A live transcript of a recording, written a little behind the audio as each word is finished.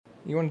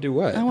You want to do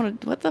what? I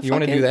want to. What the fuck? You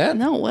want to do that?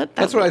 No, what?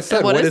 That's what I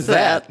said. What is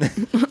that?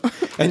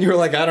 And you were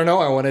like, I don't know.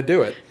 I want to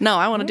do it. No,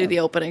 I want to do the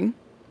opening.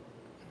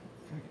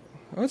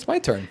 Oh, it's my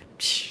turn.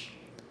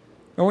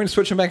 Are we going to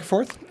switch them back and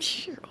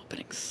forth? Your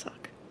openings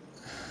suck.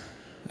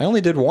 I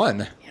only did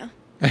one. Yeah.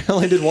 I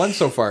only did one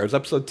so far. It was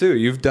episode 2.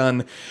 You've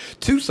done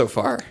 2 so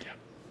far.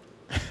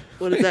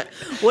 What is that?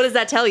 What does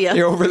that tell you?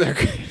 You're over there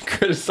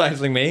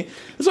criticizing me.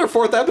 This is our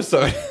 4th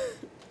episode.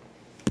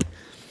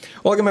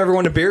 Welcome,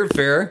 everyone, to Beard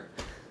Fair.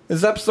 This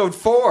is episode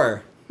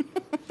 4.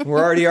 We're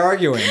already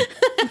arguing.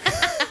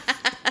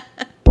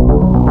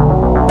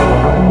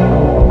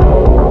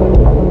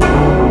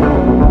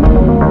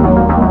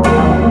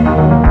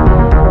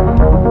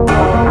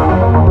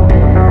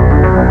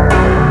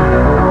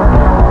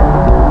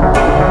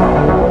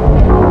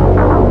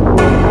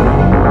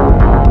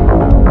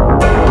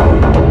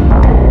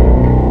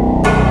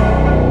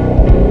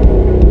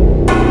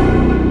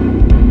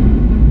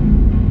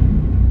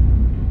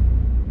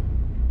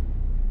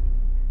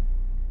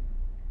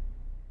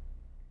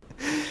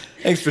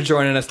 Thanks for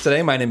joining us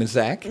today. My name is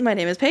Zach. My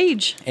name is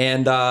Paige.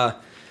 And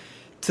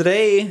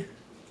today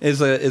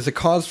is a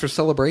cause for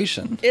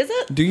celebration. Is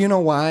it? Do you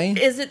know why?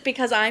 Is it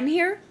because I'm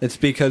here? It's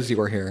because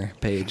you are here,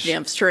 Paige.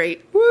 Damn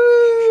straight. Woo!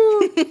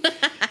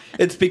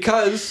 It's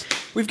because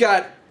we've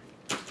got,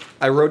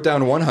 I wrote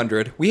down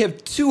 100. We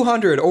have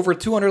over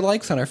 200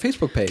 likes on our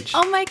Facebook page.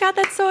 Oh my god,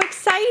 that's so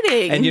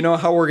exciting. And you know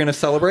how we're going to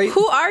celebrate?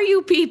 Who are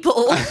you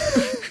people?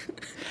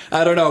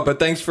 I don't know, but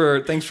thanks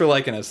for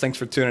liking us. Thanks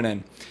for tuning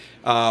in.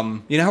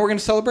 You know how we're going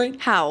to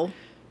celebrate? How?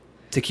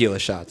 Tequila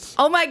shots.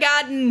 Oh my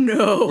god,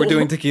 no. We're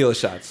doing tequila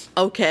shots.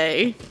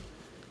 Okay.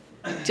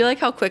 Do you like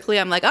how quickly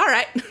I'm like, all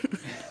right,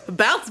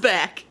 bounce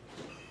back.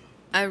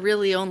 I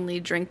really only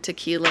drink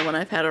tequila when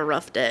I've had a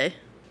rough day.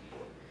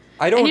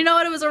 And you know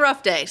what? It was a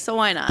rough day, so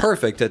why not?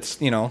 Perfect.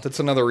 That's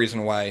another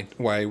reason why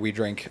we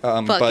drink.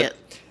 Fuck it.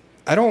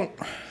 I don't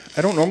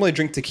normally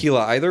drink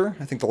tequila either.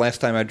 I think the last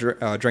time I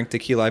drank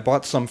tequila, I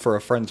bought some for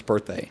a friend's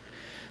birthday.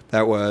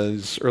 That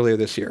was earlier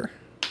this year.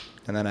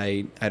 And then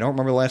I don't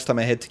remember the last time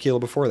I had tequila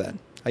before that.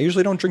 I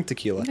usually don't drink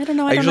tequila. I don't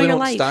know. I usually don't don't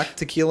know your life. stock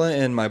tequila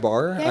in my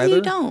bar Yeah, either.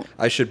 you don't.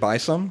 I should buy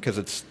some because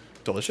it's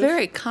delicious.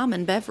 Very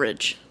common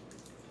beverage.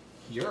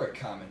 You're a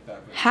common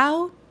beverage.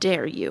 How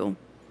dare you?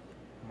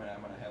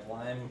 I'm gonna have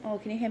lime. Oh,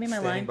 can you hand me my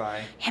Standing lime?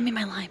 by. Hand me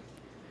my lime.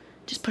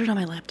 Just put it on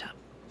my laptop.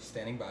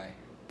 Standing by.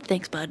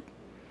 Thanks, bud.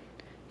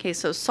 Okay,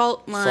 so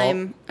salt,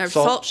 lime,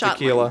 salt shot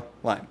tequila,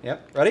 lime. lime.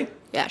 Yep. Ready?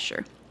 Yeah,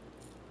 sure.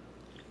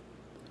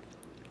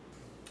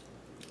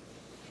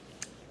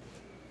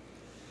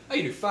 I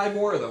can do 5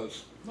 more of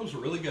those. Those are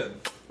really good.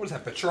 What is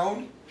that,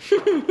 Patron?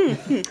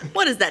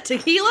 What is that,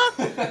 tequila?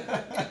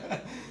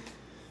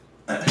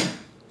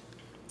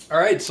 All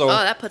right, so Oh,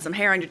 that put some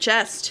hair on your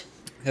chest.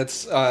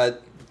 that's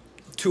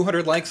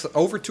 200 likes,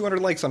 over 200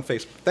 likes on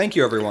Facebook. Thank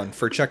you, everyone,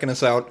 for checking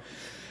us out.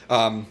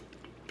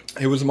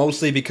 It was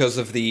mostly because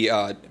of the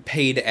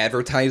paid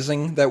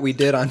advertising that we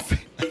did on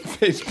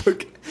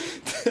Facebook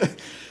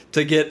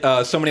to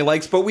get so many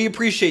likes. But we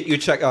appreciate you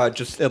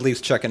just at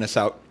least checking us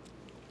out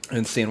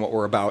and seeing what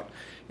we're about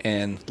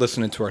and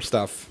listening to our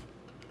stuff,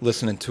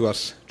 listening to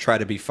us try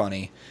to be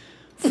funny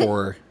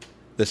for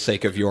the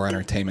sake of your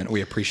entertainment. We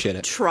appreciate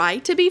it. Try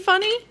to be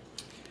funny?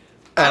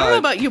 I don't know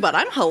about you, but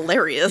I'm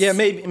hilarious. Yeah,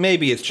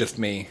 maybe it's just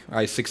me.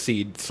 I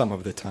succeed some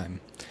of the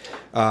time.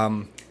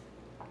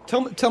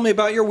 Tell me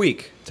about your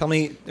week. Tell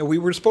me, we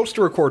were supposed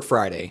to record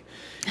Friday,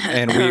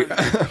 and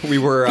we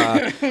were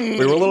a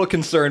little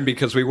concerned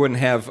because we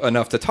wouldn't have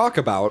enough to talk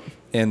about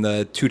in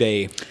the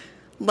 2-day.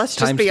 Let's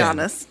just be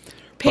honest.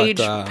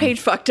 Paige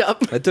fucked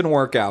up. It didn't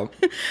work out.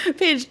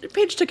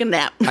 Paige took a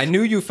nap. I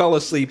knew you fell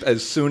asleep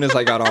as soon as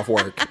I got off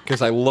work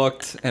because I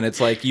looked and it's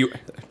like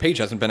Paige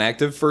hasn't been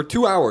active for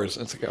 2 hours.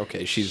 It's like,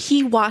 okay,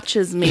 He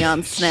watches me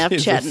on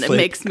Snapchat and it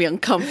makes me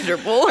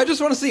uncomfortable. I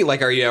just want to see,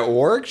 like, are you at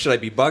work? Should I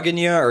be bugging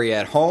you? Are you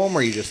at home?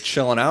 Are you just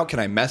chilling out? Can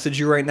I message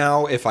you right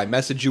now? If I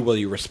message you, will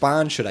you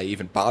respond? Should I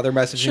even bother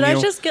messaging you? Should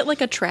I just get like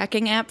a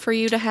tracking app for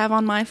you to have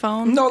on my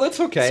phone? No, that's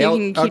okay. So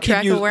you can keep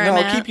track of where I'm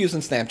at? I'll keep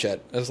using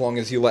Snapchat as long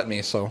as you let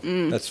me, so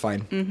that's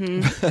fine.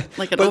 Mm-hmm.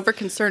 Like an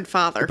overconcerned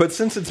father. But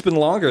since it's been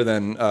longer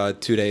than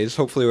 2 days,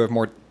 hopefully we have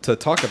more to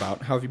talk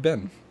about. How have you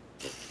been?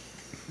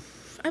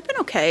 I've been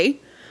okay.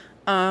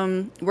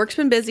 Work's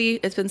been busy.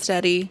 It's been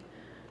steady.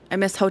 I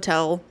miss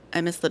hotel.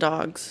 I miss the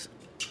dogs.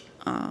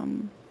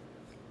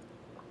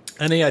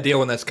 Any idea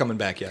when that's coming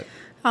back yet?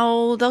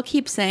 Oh, they'll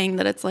keep saying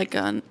that it's like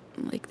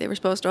they were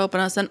supposed to open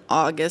us in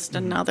August,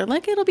 and now they're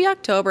like, it'll be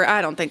October.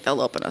 I don't think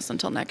they'll open us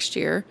until next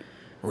year.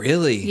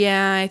 Really?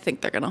 Yeah, I think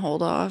they're going to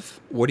hold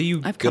off. What are you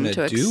going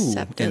to do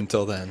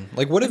until then?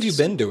 Like, what have you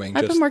been doing?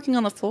 I've been working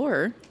on the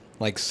floor.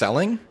 Like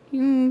selling?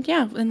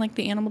 Yeah, in like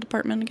the animal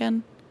department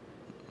again.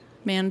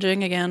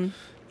 Managing again.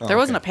 There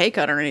wasn't a pay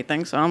cut or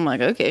anything, so I'm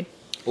like, okay.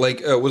 Like,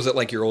 was it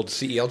like your old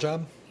CEL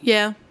job?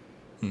 Yeah.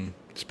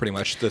 It's pretty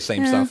much the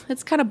same stuff.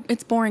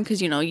 It's boring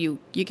because, you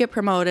get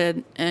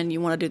promoted and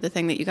you want to do the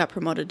thing that you got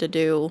promoted to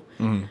do.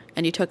 Mm-hmm.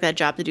 And you took that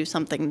job to do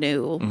something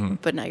new, mm-hmm.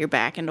 but now you're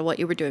back into what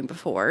you were doing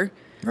before.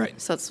 Right.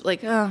 So it's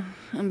like,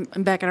 I'm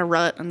back in a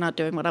rut. I'm not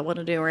doing what I want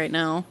to do right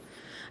now.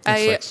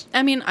 I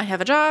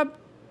have a job.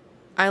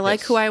 I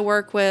like who I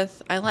work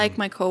with. I like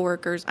my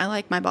coworkers. I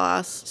like my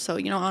boss. So,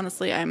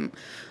 honestly, I'm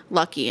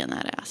lucky in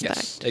that aspect.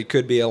 Yes, it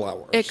could be a lot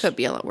worse. It could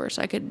be a lot worse.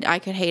 I could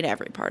hate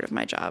every part of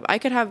my job. I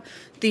could have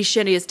the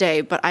shittiest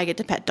day, but I get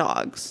to pet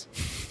dogs.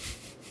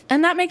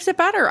 And that makes it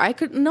better.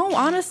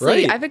 Honestly,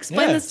 right. I've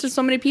explained this to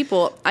so many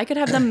people. I could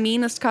have the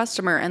meanest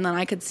customer, and then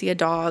I could see a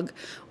dog,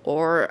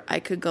 or I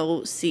could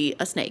go see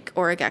a snake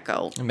or a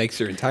gecko. It makes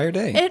your entire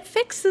day. It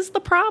fixes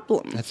the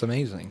problem. That's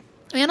amazing.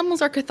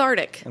 Animals are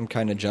cathartic. I'm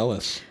kind of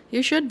jealous.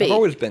 You should be. I've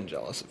always been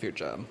jealous of your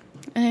job.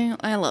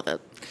 I love it.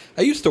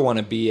 I used to want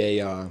to be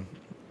a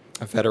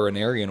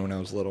veterinarian when I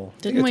was little.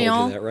 Didn't we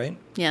all? You that, right?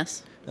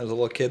 Yes. As a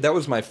little kid. That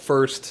was my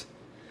first,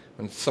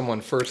 when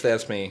someone first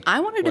asked me I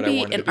wanted to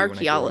be an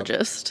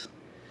archaeologist.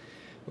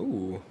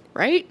 Ooh.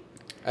 Right?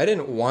 I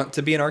didn't want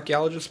to be an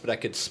archaeologist, but I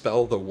could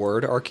spell the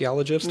word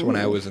archaeologist when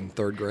I was in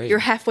 3rd grade. You're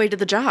halfway to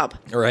the job.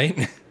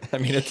 Right? I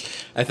mean,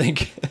 I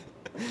think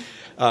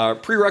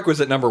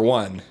prerequisite number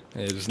 1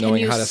 is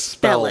knowing how to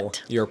spell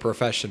your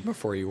profession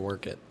before you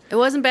work it. It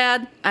wasn't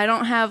bad. I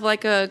don't have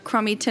like a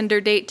crummy Tinder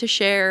date to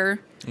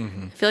share.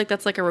 Mm-hmm. I feel like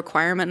that's like a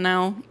requirement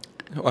now.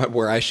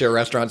 Where I share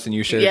restaurants and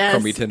you share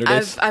crummy Tinder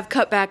dates? I've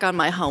cut back on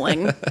my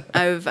hoeing.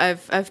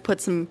 I've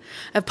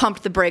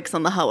pumped the brakes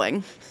on the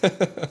hoeing.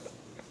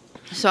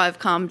 So I've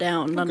calmed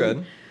down.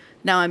 Good.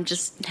 Now I'm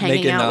just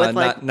hanging out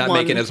with not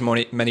making as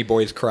many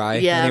boys cry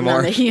anymore. Yeah, I'm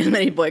not making as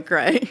many boys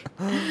cry.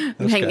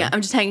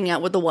 I'm just hanging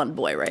out with the one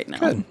boy right now.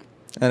 Good.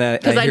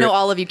 Because I know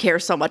all of you care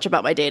so much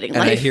about my dating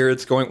life. And I hear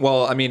it's going,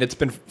 well, I mean, it's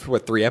been,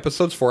 4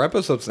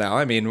 episodes now?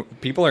 I mean,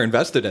 people are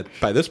invested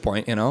by this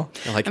point, They're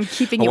like, I'm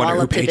keeping you all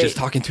up to date. I wonder who Paige is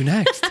talking to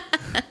next.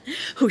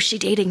 Who's she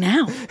dating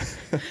now?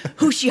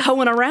 Who's she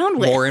hoeing around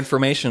with? More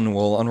information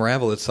will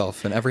unravel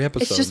itself in every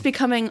episode. It's just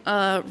becoming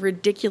a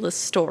ridiculous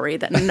story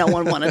that no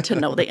one wanted to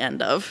know the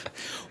end of.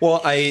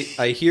 Well,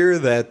 I hear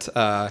that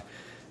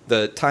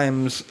the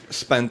times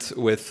spent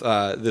with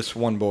this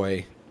one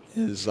boy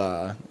is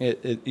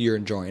you're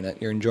enjoying it.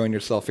 You're enjoying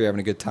yourself. You're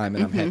having a good time,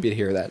 and I'm happy to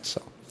hear that.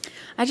 So,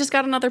 I just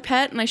got another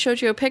pet, and I showed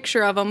you a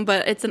picture of him,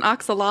 but it's an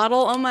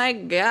axolotl. Oh my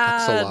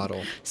god,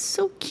 axolotl,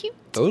 so cute.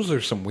 Those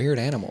are some weird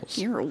animals.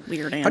 You're a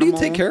weird animal. How do you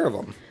take care of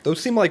them? Those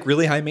seem like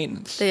really high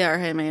maintenance. They are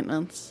high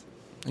maintenance.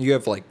 You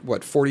have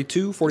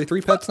 42,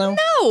 43 pets now?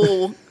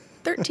 No,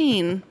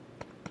 13.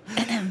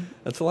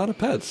 That's a lot of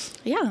pets.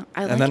 Yeah,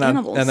 I like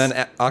animals. And then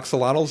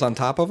axolotls on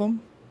top of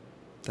them.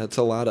 That's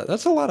a lot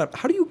of.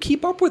 How do you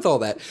keep up with all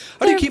that?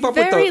 How do you keep up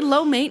with very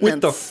low maintenance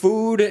with the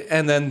food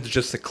and then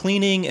just the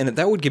cleaning? And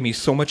that would give me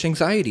so much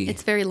anxiety.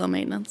 It's very low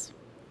maintenance.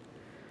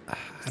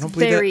 I don't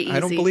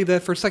believe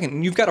that for a second.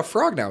 And you've got a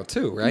frog now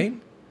too, right?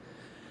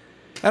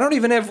 I don't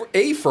even have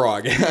a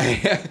frog.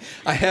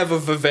 I have a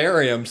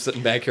vivarium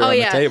sitting back here on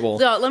the table.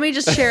 So let me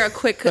just share a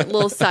quick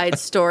little side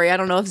story. I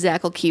don't know if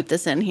Zach will keep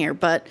this in here,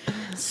 but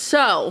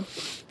so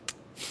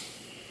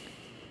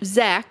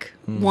Zach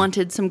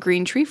wanted some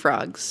green tree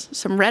frogs,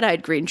 some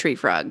red-eyed green tree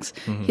frogs.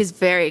 Mm-hmm. He's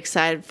very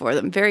excited for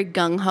them, very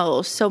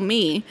gung-ho. So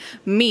me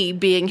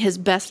being his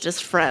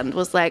bestest friend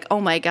was like, oh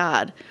my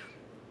God,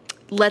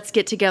 let's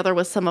get together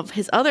with some of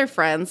his other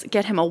friends,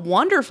 get him a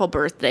wonderful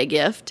birthday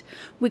gift.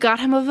 We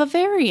got him a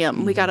vivarium.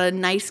 Mm-hmm. We got a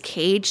nice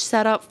cage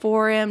set up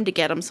for him to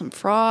get him some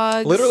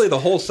frogs. Literally the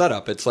whole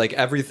setup. It's like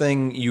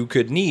everything you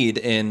could need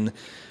in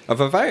a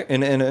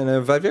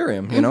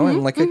vivarium,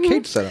 and like a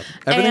cage setup.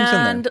 Everything's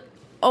in there.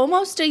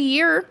 Almost a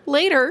year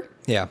later,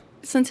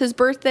 since his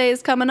birthday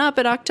is coming up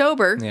in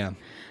October,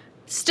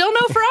 still no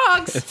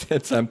frogs.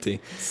 It's empty.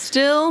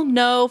 Still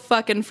no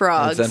fucking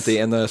frogs. It's empty,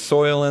 and the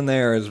soil in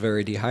there is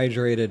very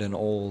dehydrated and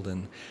old,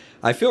 and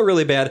I feel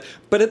really bad.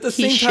 But at the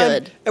same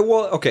time,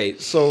 well, okay.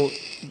 So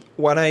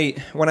when I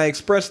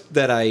expressed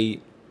that I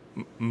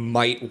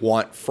might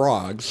want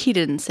frogs, he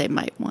didn't say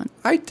might want.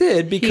 I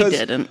did because he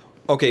didn't.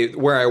 Okay,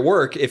 where I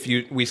work,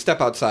 we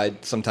step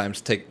outside sometimes,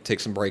 take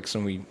some breaks,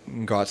 and we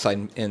go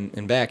outside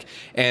and back,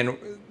 and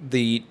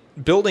the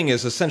building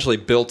is essentially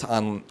built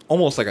on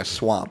almost like a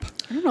swamp.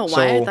 I don't know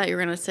why I thought you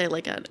were going to say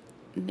like a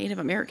Native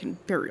American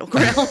burial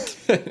ground.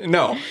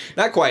 No,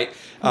 not quite.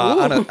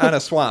 On a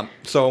swamp.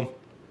 So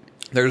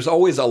there's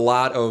always a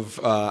lot of,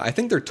 I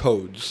think they're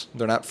toads.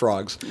 They're not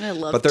frogs. I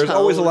love But there's toads.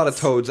 always a lot of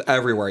toads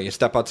everywhere. You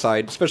step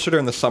outside, especially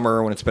during the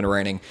summer when it's been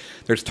raining.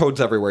 There's toads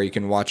everywhere. You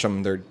can watch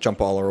them. They jump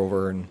all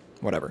over and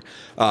whatever.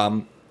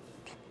 And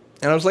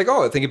I was like,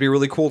 I think it'd be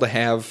really cool to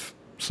have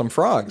some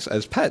frogs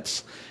as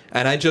pets.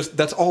 And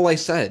that's all I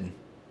said.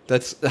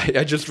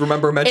 I just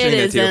remember mentioning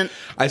it to you.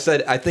 I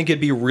said, I think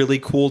it'd be really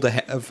cool to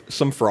have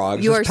some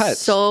frogs as pets. You are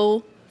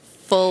so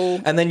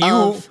full and then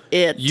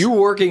you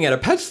working at a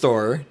pet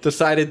store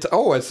decided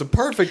to, it's a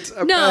perfect,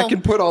 I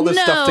can put all this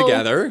stuff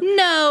together.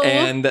 No.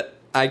 And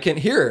I can,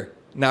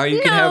 Now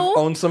you can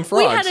own some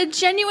frogs. We had a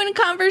genuine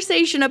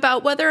conversation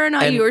about whether or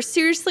not you were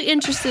seriously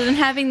interested in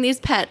having these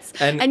pets.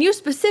 And you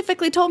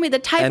specifically told me the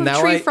type of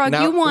tree frog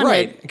you wanted.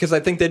 Right, because I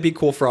think they'd be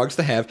cool frogs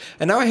to have.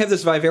 And now I have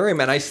this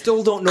vivarium, and I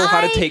still don't know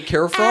how to take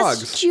care of frogs.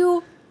 I asked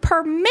you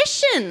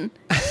permission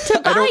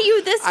to buy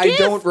you this gift. I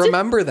don't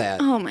remember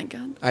that. Oh, my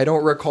God. I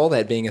don't recall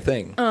that being a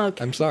thing.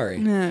 Okay. I'm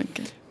sorry.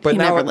 Okay. But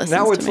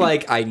now it's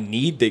like I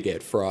need to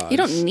get frogs. You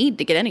don't need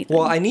to get anything.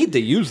 Well, I need to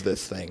use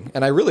this thing.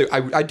 And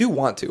I do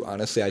want to,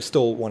 honestly. I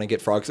still want to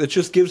get frogs. It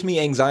just gives me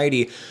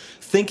anxiety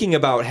thinking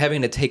about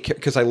having to take care,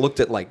 because I looked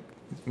at like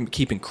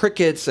keeping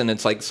crickets, and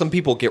it's like some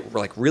people get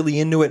like really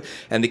into it,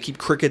 and they keep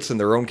crickets in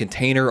their own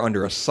container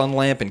under a sun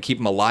lamp and keep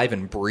them alive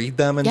and breed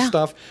them and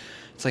stuff.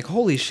 It's like,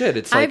 holy shit.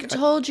 It's like, I've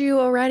told you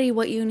already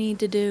what you need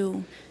to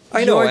do.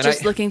 I know. You're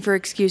just looking for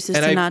excuses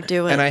to not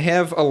do it. And I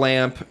have a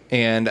lamp,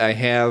 and I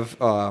have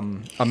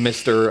a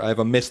mister. I have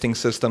a misting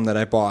system that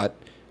I bought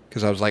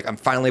because I was like, I'm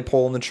finally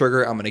pulling the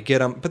trigger. I'm going to get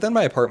them. But then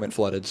my apartment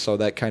flooded, so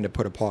that kind of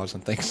put a pause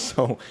on things.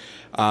 So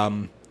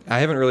I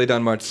haven't really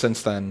done much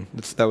since then.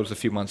 That was a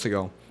few months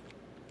ago.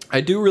 I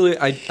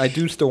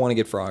do still want to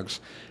get frogs.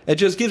 It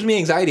just gives me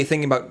anxiety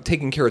thinking about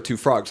taking care of 2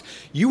 frogs.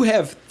 You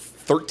have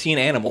 13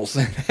 animals.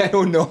 I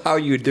don't know how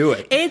you do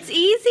it. It's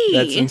easy.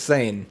 That's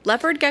insane.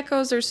 Leopard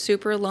geckos are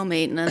super low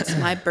maintenance.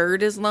 My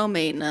bird is low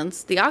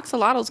maintenance. The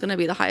axolotl is going to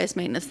be the highest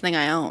maintenance thing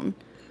I own.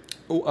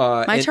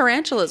 My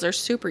tarantulas are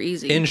super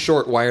easy. In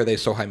short, why are they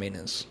so high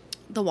maintenance?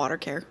 The water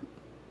care.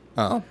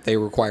 Oh, they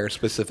require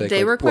specific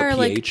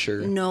pH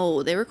or...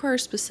 No, they require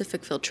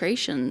specific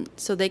filtration.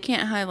 So they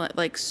can't have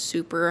like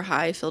super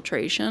high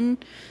filtration.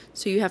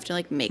 So you have to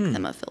like make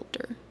them a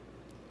filter.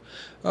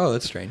 Oh,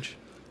 that's strange.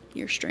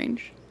 You're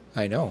strange.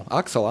 I know.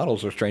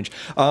 Axolotls are strange.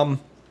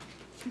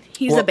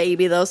 He's a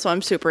baby, though, so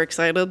I'm super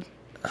excited.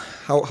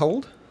 How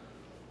old?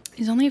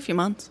 He's only a few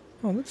months.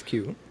 Oh, that's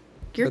cute.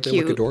 You're but cute.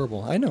 They look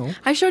adorable. I know.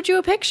 I showed you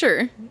a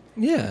picture.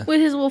 Yeah.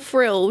 With his little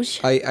frills.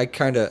 I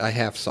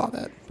half saw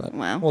that. But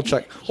well, we'll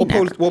check.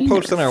 We'll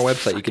post on our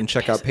website. You can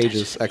check out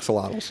Paige's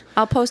axolotls.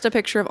 I'll post a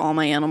picture of all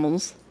my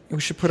animals.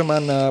 We should put them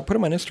on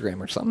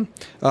Instagram or something.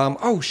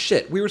 Oh,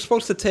 shit. We were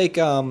supposed to take...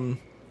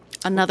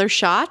 Another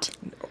shot?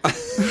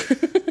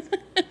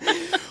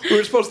 We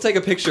were supposed to take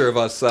a picture of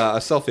us, a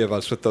selfie of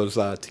us with those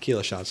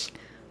tequila shots.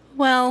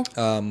 Well,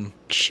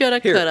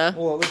 shoulda, coulda.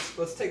 Well,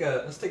 let's take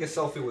a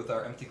selfie with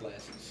our empty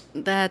glasses.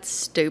 That's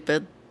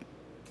stupid.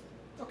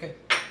 Okay.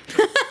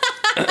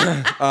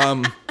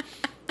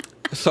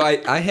 So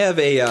I have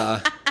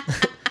a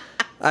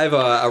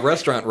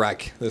restaurant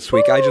rec this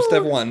week. Woo! I just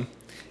have one.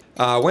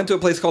 Went to a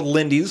place called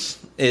Lindy's.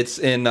 It's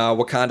in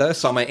Wakanda.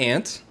 Saw my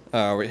aunt.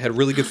 We had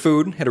really good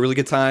food. Had a really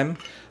good time.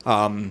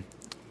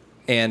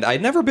 And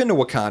I'd never been to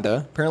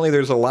Wakanda. Apparently,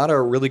 there's a lot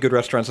of really good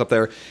restaurants up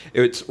there.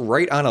 It's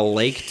right on a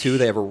lake, too.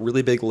 They have a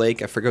really big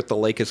lake. I forget what the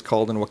lake is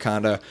called in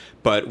Wakanda.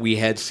 But we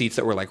had seats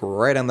that were, like,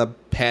 right on the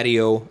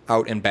patio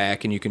out and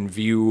back. And you can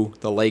view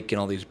the lake and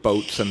all these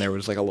boats. And there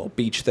was, like, a little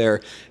beach there.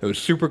 It was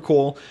super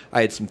cool. I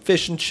had some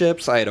fish and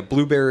chips. I had a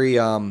blueberry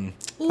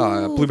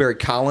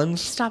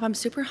Collins. Stop. I'm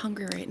super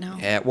hungry right now.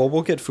 Yeah, well,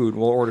 we'll get food.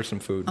 We'll order some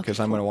food because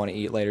I'm going to want to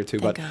eat later, too.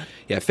 Thank God.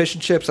 Yeah, fish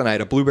and chips. And I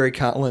had a blueberry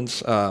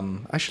Collins.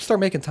 I should start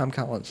making Tom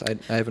Collins.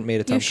 I haven't made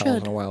a Tom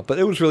Collins in a while, but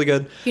it was really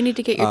good. You need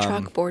to get your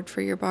chalkboard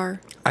for your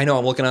bar. I know.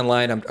 I'm looking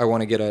online. I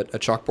want to get a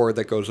chalkboard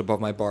that goes above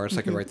my bar so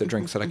I can write the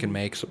drinks that I can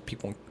make. So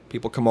people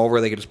come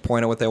over, they can just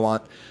point at what they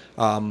want.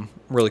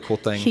 Really cool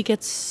thing. He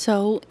gets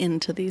so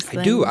into these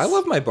things. I do. I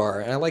love my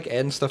bar, and I like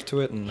adding stuff to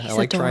it, and I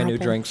like trying new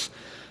drinks.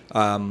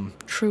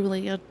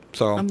 Truly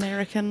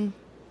American.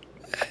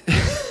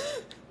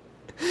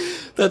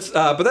 But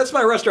that's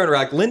my restaurant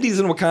rack. Lindy's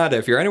in Wakanda.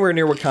 If you're anywhere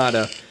near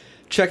Wakanda,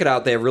 check it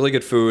out. They have really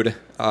good food,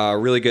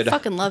 really good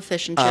fucking love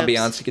fish and chips.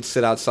 Ambiance. You can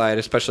sit outside,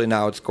 especially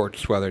now. It's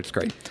gorgeous weather. It's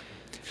great.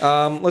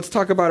 Let's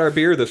talk about our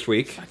beer this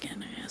week.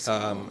 Fucking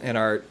asshole. And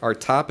our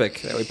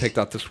topic that we picked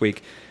out this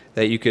week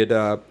that you could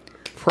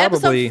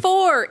probably... Episode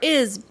 4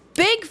 is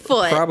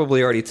Bigfoot.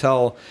 Probably already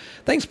tell...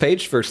 Thanks,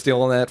 Paige, for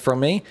stealing that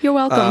from me. You're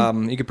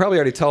welcome. You could probably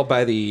already tell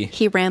by the...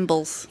 He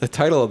rambles. The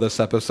title of this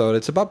episode.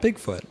 It's about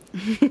Bigfoot.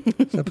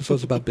 This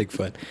episode's about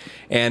Bigfoot.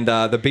 And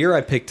the beer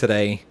I picked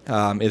today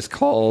is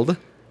called...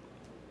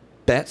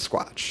 Bat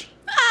Squatch.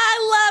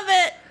 I love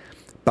it.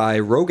 By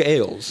Rogue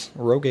Ales.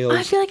 Rogue Ales.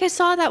 I feel like I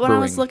saw that when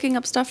Brewing. I was looking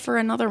up stuff for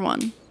another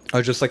one.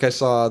 Oh, just like I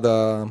saw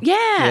the...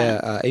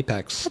 Yeah.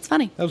 Apex. That's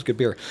funny. That was good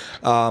beer.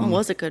 It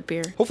was a good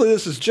beer. Hopefully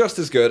this is just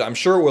as good. I'm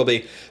sure it will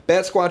be.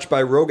 Bat Squatch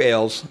by Rogue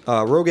Ales.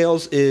 Rogue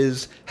Ales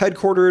is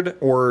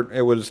headquartered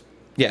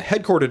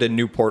in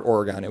Newport,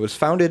 Oregon. It was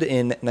founded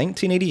in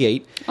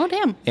 1988. Oh,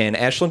 damn. In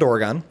Ashland,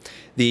 Oregon.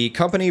 The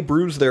company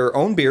brews their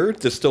own beer,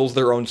 distills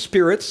their own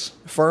spirits,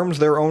 farms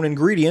their own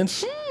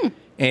ingredients,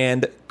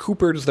 and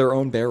coopers their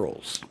own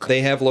barrels.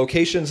 They have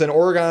locations in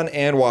Oregon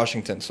and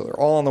Washington, so they're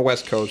all on the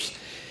West Coast.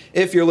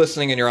 If you're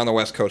listening and you're on the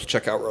West Coast,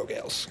 check out Rogue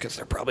Ales, because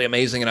they're probably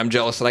amazing, and I'm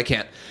jealous that I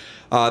can't.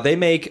 They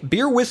make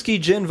beer, whiskey,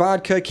 gin,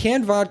 vodka,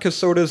 canned vodka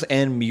sodas,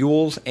 and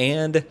mules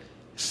and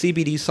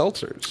CBD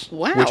seltzers.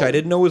 Wow. Which I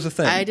didn't know was a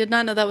thing. I did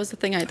not know that was a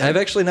thing either. I've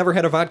actually never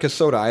had a vodka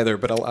soda either,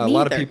 but a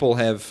lot of people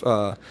have,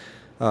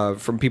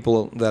 from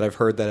people that I've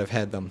heard that have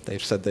had them,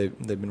 they've said they've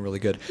been really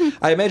good.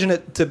 I imagine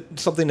it to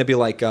something to be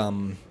like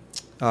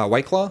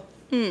White Claw.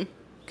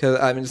 Because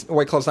I mean,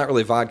 White Claw's not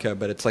really vodka,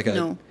 but it's like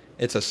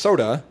it's a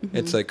soda. Mm-hmm.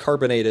 It's a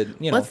carbonated,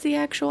 What's the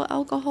actual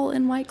alcohol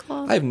in White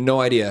Claw? I have no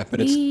idea, but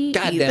it's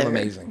goddamn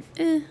amazing.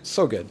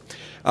 So good.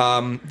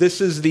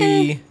 This is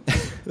the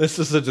this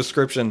is the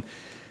description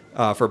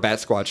for Bat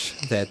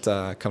Squatch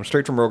that comes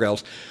straight from Rogue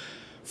Ales.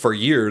 For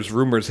years,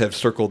 rumors have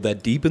circled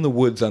that deep in the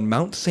woods on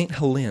Mount St.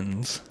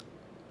 Helens.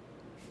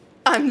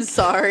 I'm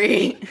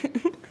sorry.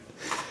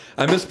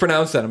 I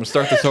mispronounced that. I'm going to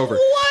start this over.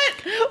 What?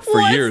 For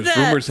years,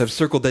 rumors have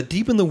circled that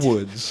deep in the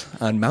woods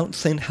on Mount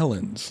St.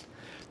 Helens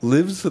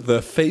lives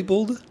the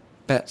fabled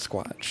Bat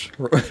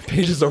Squatch.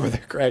 Pages over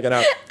there cracking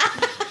up.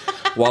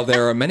 While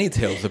there are many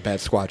tales of Bat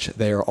Squatch,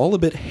 they are all a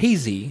bit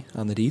hazy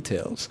on the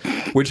details,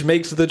 which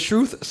makes the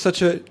truth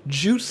such a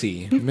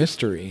juicy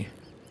mystery.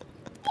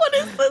 What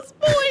is this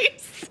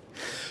voice?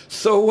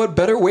 So what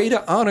better way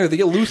to honor the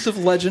elusive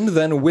legend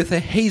than with a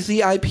hazy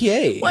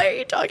IPA? Why are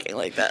you talking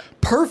like that?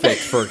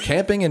 Perfect for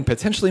camping and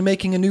potentially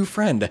making a new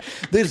friend.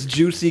 This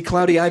juicy,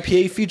 cloudy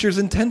IPA features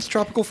intense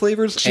tropical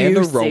flavors and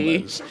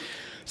aromas.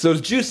 So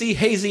it's juicy,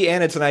 hazy,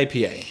 and it's an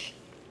IPA.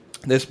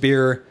 This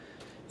beer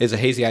is a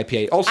hazy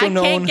IPA. Also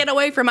known... I can't get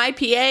away from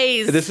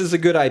IPAs. This is a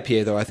good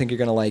IPA, though. I think you're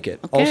going to like it.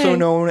 Okay. Also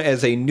known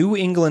as a New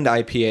England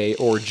IPA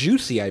or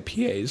juicy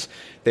IPAs.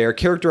 They are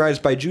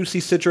characterized by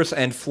juicy citrus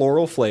and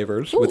floral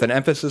flavors with an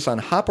emphasis on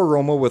hop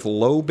aroma with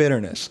low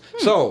bitterness.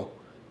 So,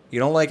 you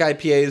don't like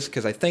IPAs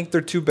because I think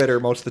they're too bitter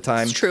most of the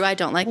time. It's true. I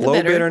don't like the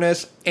low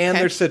bitterness and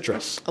they're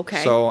citrus.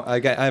 Okay. So I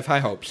have high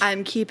hopes.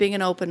 I'm keeping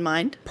an open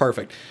mind.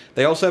 Perfect.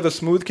 They also have a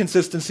smooth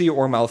consistency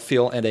or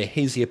mouthfeel and a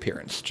hazy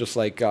appearance, just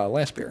like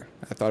last beer.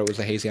 I thought it was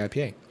a hazy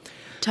IPA.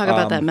 Talk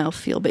about that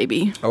mouthfeel,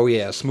 baby. Oh,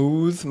 yeah.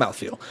 Smooth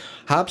mouthfeel.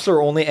 Hops are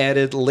only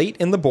added late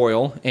in the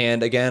boil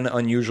and, again,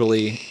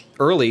 unusually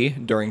early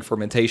during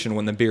fermentation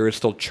when the beer is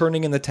still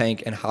churning in the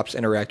tank and hops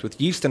interact with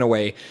yeast in a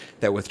way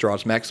that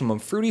withdraws maximum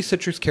fruity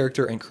citrus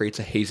character and creates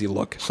a hazy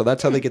look. So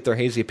that's how they get their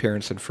hazy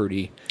appearance and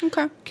fruity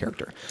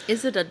character.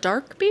 Is it a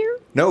dark beer?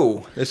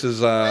 No. This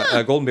is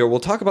a golden beer. We'll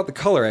talk about the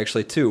color,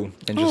 actually, too,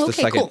 in just a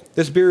second. Cool.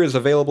 This beer is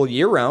available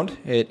year-round.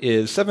 It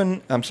is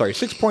 6.7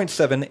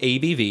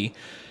 ABV.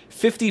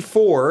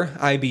 54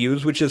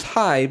 IBUs, which is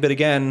high, but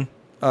again,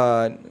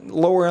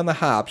 lower on the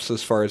hops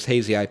as far as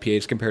hazy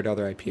IPAs compared to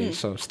other IPAs.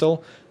 So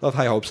still have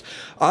high hopes.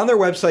 On their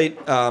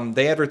website,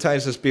 they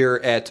advertise this beer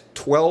at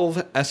 12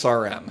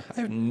 SRM.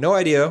 I have no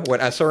idea what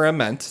SRM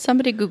meant.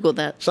 Somebody Googled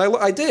that. So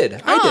I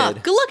did.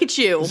 Good look at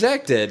you.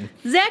 Zach did.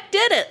 Zach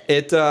did it.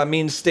 It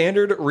means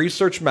Standard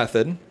Research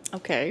Method.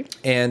 Okay.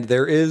 And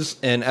there is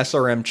an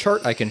SRM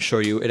chart I can show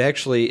you. It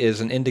actually is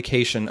an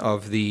indication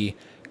of the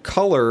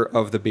color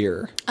of the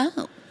beer.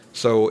 Oh.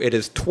 So it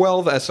is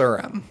 12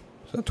 SRM.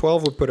 So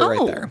 12 would put it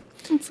right there.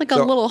 It's like a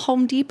little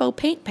Home Depot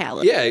paint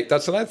palette. Yeah,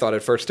 that's what I thought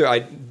at first, too. I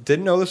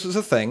didn't know this was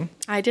a thing.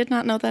 I did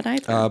not know that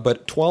either.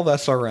 But 12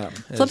 SRM.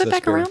 Flip it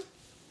back around.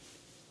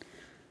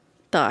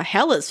 The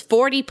hell is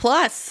 40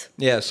 plus?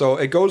 Yeah, so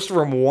it goes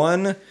from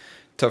 1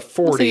 to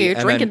 40. So you're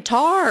drinking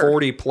tar.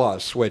 40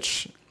 plus,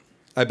 which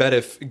I bet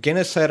if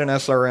Guinness had an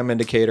SRM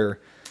indicator,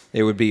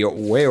 it would be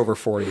way over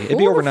 40. It'd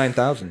be over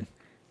 9,000.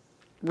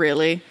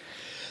 Really?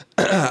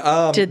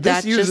 Did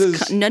that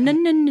just... No.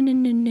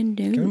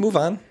 Can we move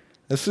on?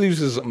 This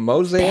uses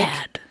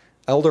Mosaic,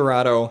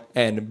 Eldorado,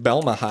 and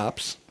Belma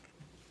hops.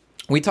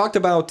 We talked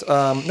about...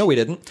 no, we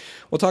didn't.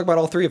 We'll talk about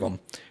all three of them.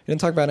 We didn't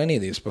talk about any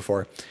of these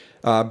before.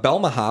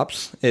 Belma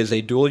hops is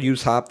a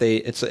dual-use hop.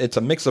 It's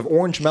a mix of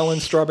orange, melon,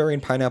 strawberry,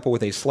 and pineapple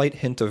with a slight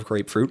hint of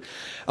grapefruit.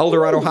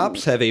 Eldorado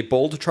hops have a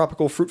bold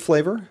tropical fruit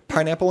flavor,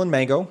 pineapple and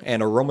mango,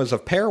 and aromas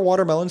of pear,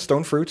 watermelon,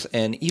 stone fruits,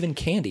 and even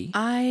candy.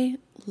 I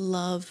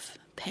love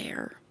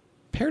pear.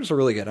 Pears are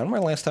really good. I don't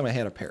remember the last time I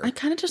had a pear. I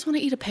kind of just want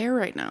to eat a pear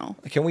right now.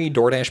 Can we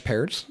DoorDash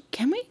pears?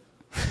 Can we?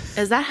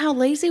 Is that how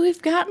lazy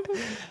we've gotten?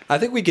 I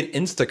think we can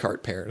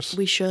Instacart pears.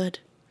 We should.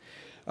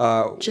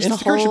 Just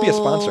Instacart should be a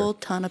sponsor. A whole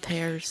ton of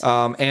pears.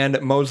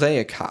 And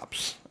Mosaic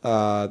hops.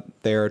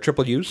 They're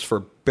triple use for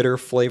bitter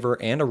flavor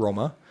and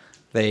aroma.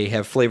 They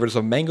have flavors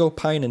of mango,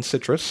 pine, and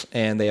citrus,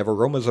 and they have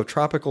aromas of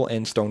tropical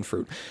and stone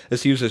fruit.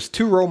 This uses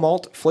 2-row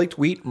malt, flaked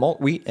wheat,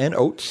 malt wheat, and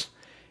oats,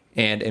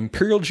 and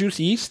imperial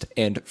juice yeast,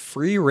 and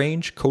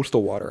free-range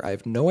coastal water. I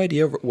have no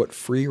idea what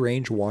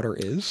free-range water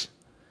is.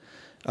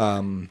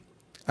 I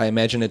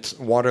imagine it's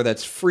water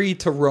that's free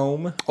to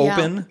roam,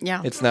 open.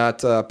 Yeah. It's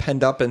not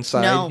penned up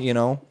inside, you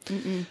know.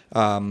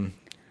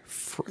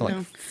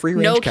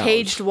 Free-range no cows.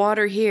 Caged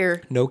water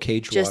here. No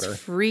caged water. Just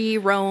free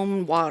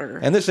roam water.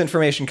 And this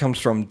information comes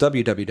from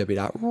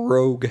www.rogue.com,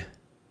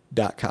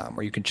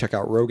 where you can check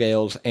out Rogue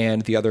Ales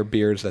and the other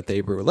beers that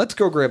they brew. Let's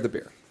go grab the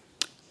beer.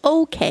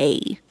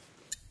 Okay.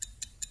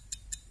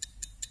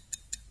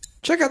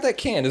 Check out that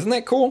can. Isn't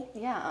that cool?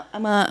 Yeah,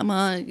 I'm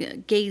a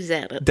gaze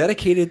at it.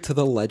 Dedicated to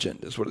the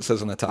legend is what it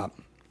says on the top.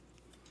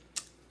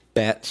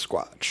 Bat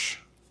Squatch.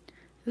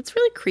 It's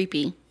really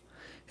creepy.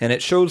 And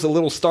it shows a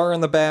little star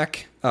on the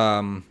back.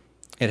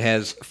 It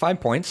has 5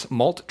 points: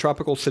 malt,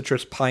 tropical,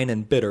 citrus, pine,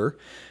 and bitter,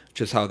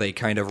 which is how they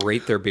kind of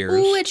rate their beers.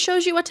 Ooh, it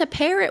shows you what to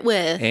pair it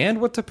with. And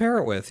what to pair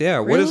it with. Yeah.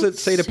 What does it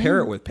say to pair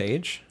it with,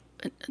 Paige?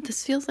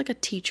 This feels like a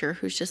teacher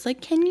who's just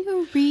like, can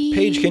you read?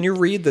 Paige, can you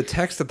read the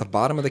text at the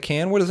bottom of the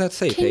can? What does that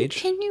say, Paige?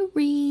 Can you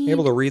read? You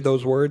able to read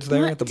those words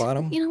there at the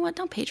bottom? You know what?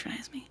 Don't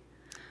patronize me.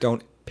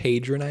 Don't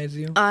patronize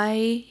you?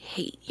 I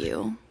hate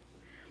you.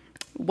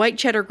 White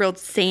cheddar grilled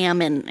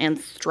salmon and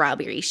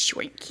strawberry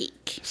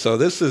shortcake. So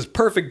this is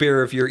perfect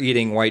beer if you're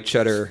eating white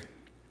cheddar.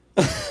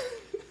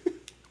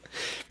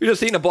 You're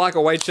just eating a block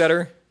of white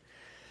cheddar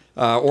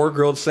or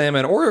grilled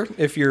salmon, or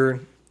if you're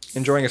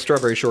enjoying a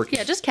strawberry shortcake.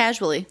 Yeah, just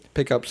casually.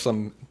 Pick up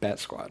some bat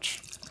squatch.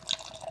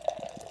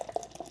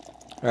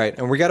 All right,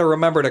 and we got to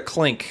remember to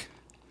clink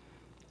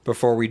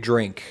before we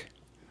drink.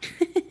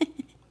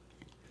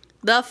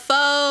 The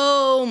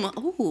foam.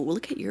 Oh,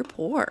 look at your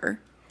pour.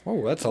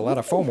 Oh, that's a lot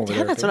of foam over there.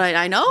 Yeah, that's what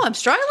I know. I'm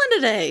struggling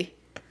today.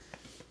 You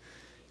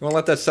want to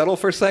let that settle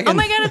for a second? Oh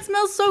my God, it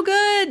smells so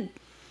good.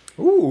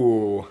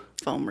 Ooh.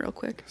 Foam real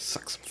quick.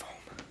 Suck some foam.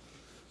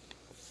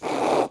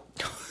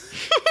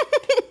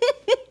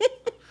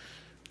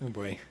 Oh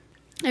boy.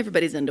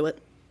 Everybody's into it.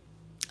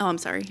 Oh, I'm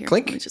sorry. Here,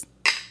 clink. let me just.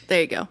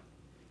 There you go.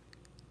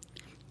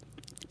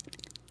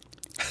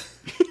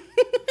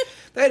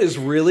 That is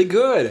really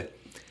good.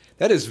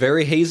 That is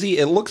very hazy.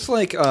 It looks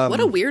like... what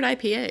a weird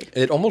IPA.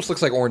 It almost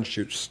looks like orange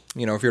juice.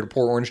 You know, if you were to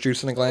pour orange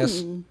juice in a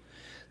glass,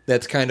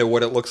 that's kind of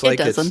what it looks like.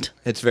 It doesn't.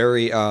 It's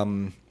very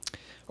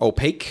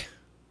opaque.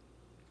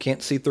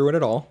 Can't see through it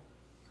at all.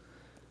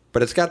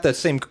 But it's got that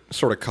same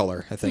sort of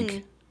color, I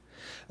think.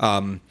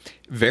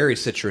 Very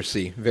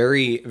citrusy.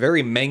 Very,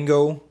 very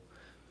mango.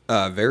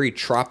 Very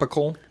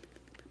tropical.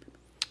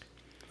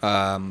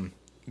 It's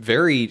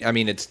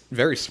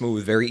very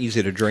smooth, very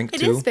easy to drink, too.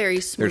 It is very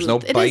smooth. There's no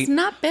bite. It is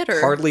not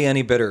bitter. Hardly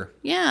any bitter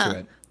to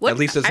it. At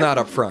least it's not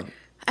up front.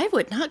 I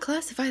would not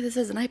classify this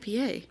as an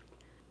IPA.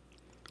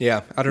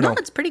 Yeah, I don't know. No,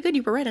 it's pretty good.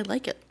 You were right. I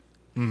like it.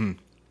 Mm-hmm.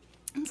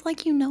 It's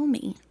like you know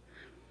me.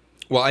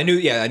 Well, I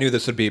knew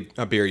this would be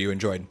a beer you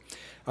enjoyed.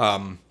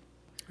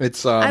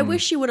 I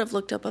wish you would have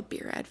looked up a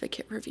Beer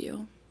Advocate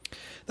review.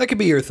 That could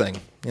be your thing,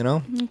 you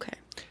know? Okay.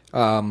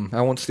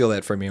 I won't steal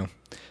that from you.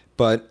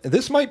 But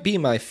this might be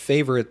my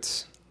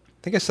favorite.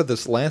 I think I said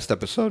this last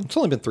episode. It's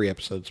only been 3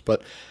 episodes,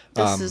 but...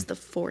 this is the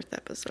 4th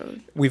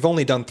episode. We've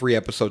only done 3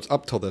 episodes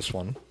up till this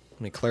one.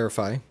 Let me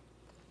clarify.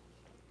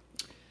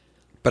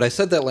 But I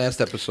said that last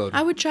episode.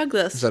 I would chug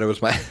this. Said it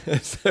was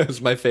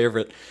my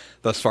favorite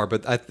thus far,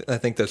 but I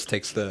think this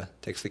takes the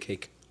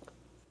cake.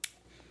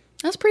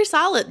 That's pretty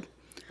solid.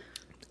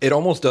 It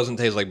almost doesn't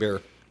taste like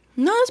beer.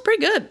 No, that's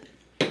pretty good.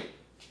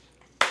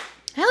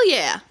 Hell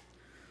yeah.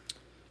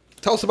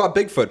 Tell us about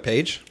Bigfoot,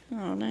 Paige.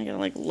 Oh, now I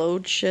gotta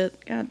load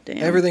shit. God damn.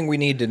 Everything we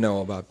need to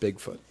know about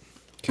Bigfoot.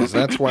 Because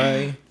that's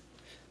why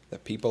the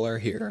people are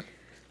here.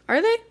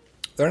 Are they?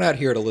 They're not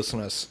here to listen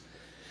to us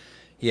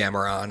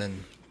yammer on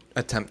and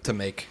attempt to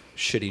make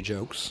shitty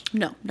jokes.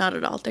 No, not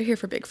at all. They're here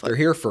for Bigfoot. They're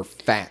here for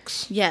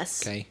facts.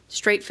 Yes. Okay.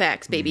 Straight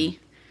facts, baby.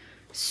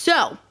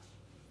 So,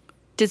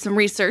 did some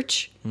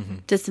research.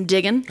 Did some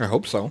digging. I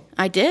hope so.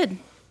 I did.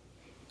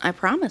 I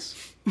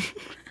promise.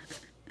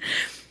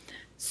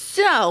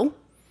 So,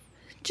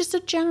 just a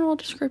general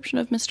description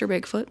of Mr.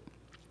 Bigfoot,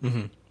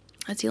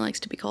 as he likes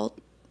to be called.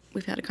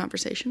 We've had a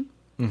conversation.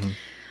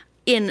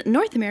 In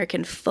North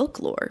American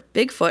folklore,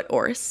 Bigfoot,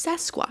 or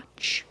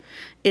Sasquatch,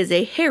 is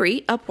a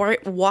hairy,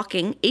 upright,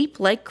 walking,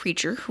 ape-like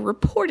creature who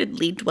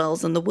reportedly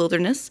dwells in the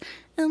wilderness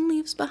and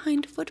leaves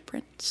behind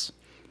footprints.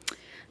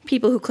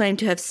 People who claim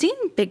to have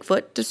seen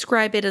Bigfoot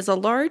describe it as a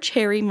large,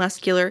 hairy,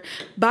 muscular,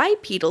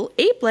 bipedal,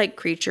 ape-like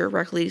creature,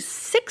 roughly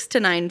 6 to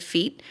 9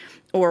 feet,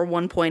 or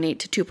 1.8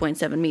 to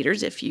 2.7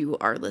 meters if you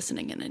are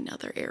listening in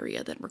another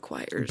area that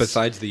requires...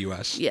 Besides the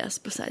U.S. Yes,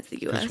 besides the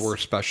U.S. Because we're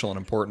special and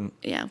important.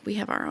 Yeah, we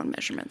have our own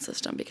measurement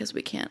system because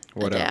we can't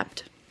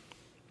adapt.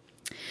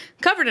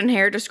 Covered in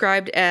hair,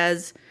 described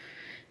as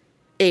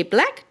a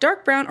black,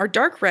 dark brown, or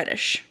dark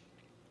reddish.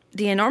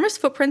 The enormous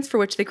footprints for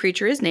which the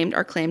creature is named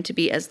are claimed to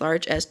be as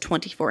large as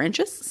 24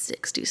 inches,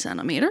 60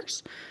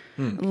 centimeters,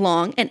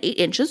 long, and 8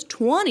 inches,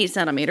 20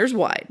 centimeters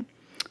wide.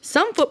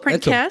 Some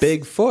footprint casts... That's a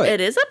big foot.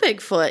 It is a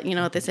big foot. You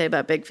know what they say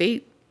about big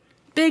feet?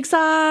 Big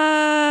socks.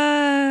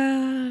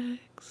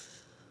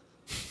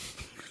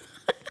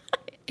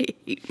 I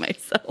hate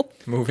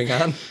myself. Moving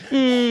on.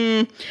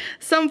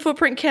 Some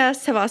footprint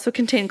casts have also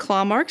contained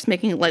claw marks,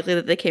 making it likely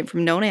that they came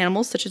from known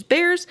animals such as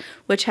bears,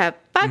 which have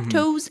 5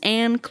 toes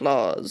and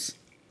claws.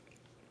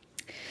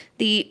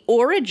 The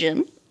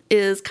origin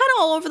is kind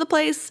of all over the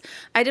place.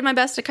 I did my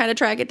best to kind of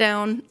track it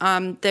down.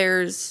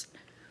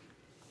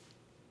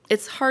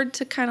 It's hard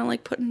to kind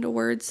of put into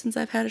words since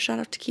I've had a shot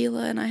of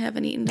tequila and I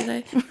haven't eaten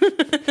today.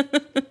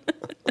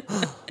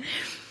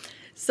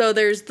 So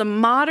there's the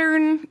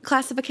modern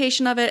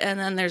classification of it, and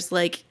then there's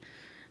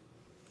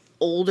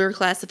older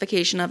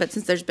classification of it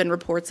since there's been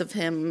reports of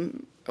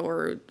him,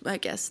 or I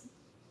guess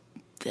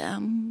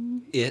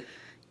them. It.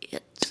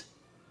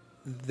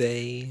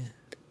 They.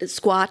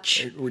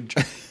 Squatch.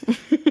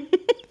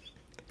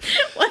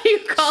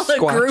 called a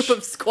group of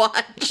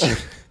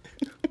Squatch.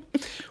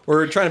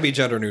 We're trying to be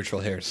gender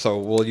neutral here, so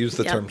we'll use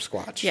the term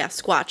Squatch. Yeah,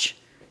 Squatch.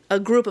 A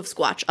group of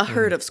Squatch. A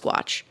herd of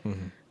Squatch.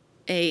 Mm-hmm.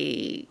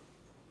 A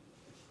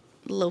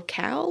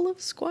locale of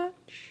Squatch?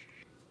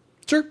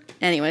 Sure.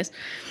 Anyways,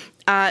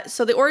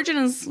 so the origin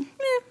is...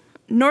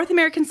 North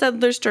American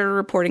settlers started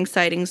reporting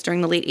sightings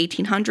during the late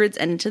 1800s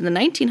and into the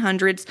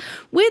 1900s,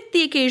 with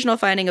the occasional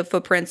finding of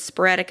footprints,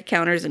 sporadic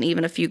encounters, and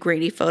even a few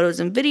grainy photos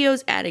and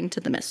videos adding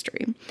to the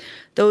mystery.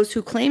 Those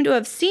who claim to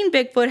have seen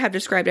Bigfoot have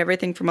described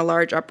everything from a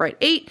large upright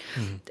ape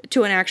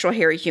to an actual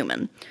hairy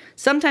human,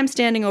 sometimes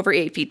standing over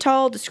 8 feet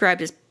tall,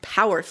 described as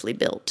powerfully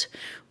built.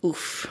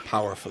 Oof.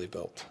 Powerfully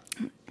built.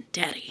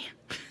 Daddy.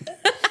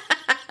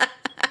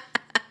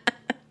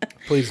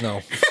 Please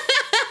no.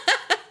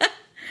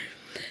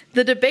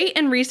 The debate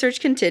and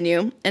research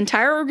continue.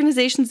 Entire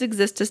organizations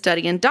exist to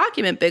study and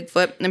document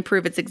Bigfoot and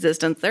prove its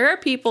existence. There are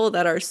people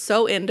that are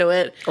so into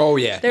it. Oh,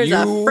 yeah. There's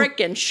a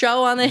freaking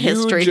show on the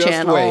History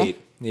Channel.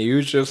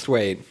 You just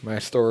wait. My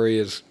story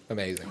is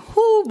amazing.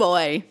 Oh,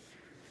 boy.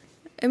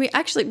 I mean,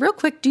 actually, real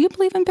quick, do you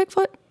believe in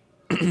Bigfoot?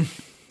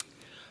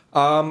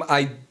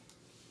 I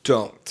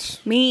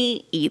don't.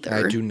 Me either.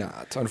 I do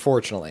not,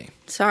 unfortunately.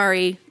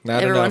 Sorry,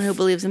 not everyone enough. who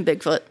believes in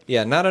Bigfoot.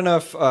 Yeah, not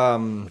enough.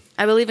 I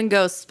believe in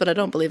ghosts, but I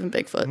don't believe in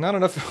Bigfoot. Not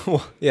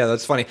enough. Yeah,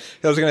 that's funny.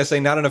 I was going to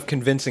say not enough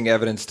convincing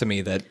evidence to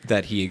me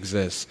that he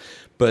exists,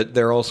 but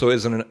there also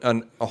isn't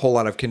a whole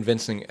lot of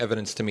convincing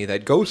evidence to me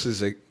that ghosts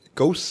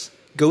exist.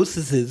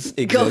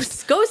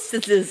 Ghosts.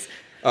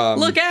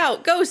 Look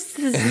out,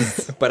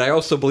 ghosts. But I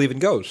also believe in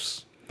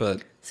ghosts.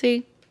 But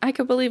see, I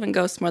could believe in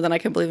ghosts more than I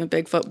can believe in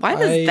Bigfoot. Why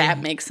does that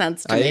make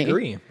sense to me? I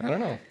agree. I don't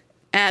know.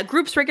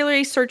 Groups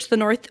regularly search the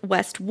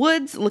Northwest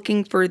woods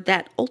looking for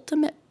that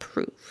ultimate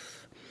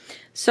proof.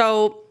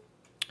 So...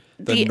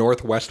 The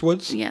Northwest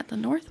woods? Yeah, the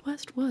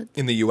Northwest woods.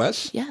 In the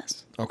U.S.?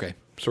 Yes. Okay.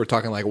 So we're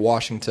talking like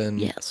Washington,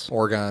 yes.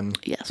 Oregon.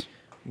 Yes.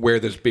 Where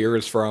this beer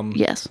is from.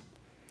 Yes.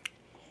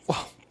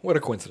 Wow, what a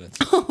coincidence.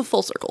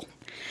 Full circle.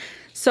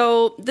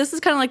 So this is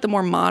kind of like the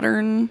more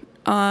modern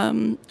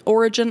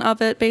origin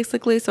of it,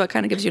 basically. So it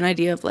kind of gives you an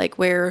idea of like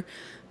where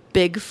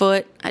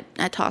Bigfoot,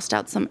 I tossed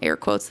out some air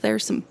quotes there,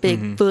 some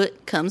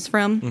Bigfoot comes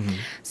from. Mm-hmm.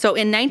 So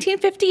in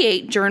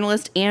 1958,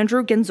 journalist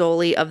Andrew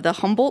Genzoli of the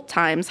Humboldt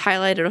Times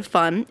highlighted a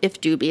fun, if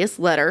dubious,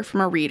 letter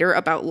from a reader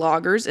about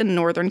loggers in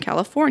Northern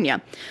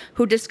California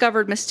who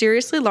discovered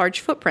mysteriously large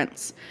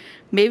footprints.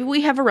 Maybe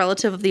we have a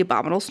relative of the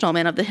abominable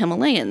snowman of the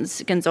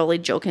Himalayas,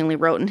 Genzoli jokingly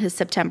wrote in his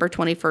September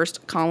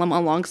 21st column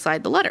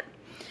alongside the letter.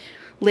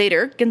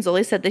 Later,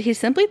 Genzoli said that he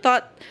simply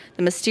thought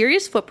the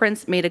mysterious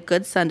footprints made a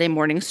good Sunday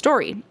morning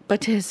story, but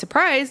to his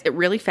surprise, it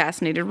really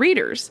fascinated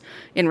readers.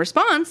 In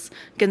response,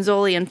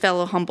 Genzoli and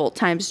fellow Humboldt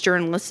Times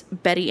journalist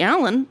Betty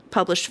Allen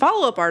published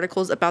follow-up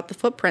articles about the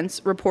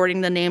footprints,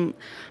 reporting the name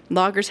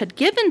loggers had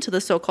given to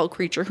the so-called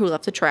creature who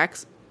left the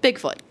tracks,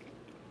 Bigfoot.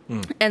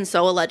 And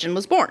so a legend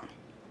was born.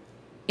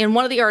 In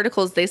one of the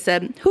articles, they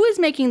said, "Who is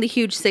making the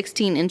huge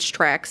 16-inch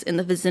tracks in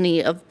the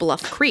vicinity of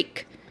Bluff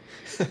Creek?"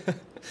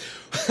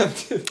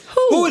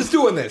 Who is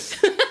doing this?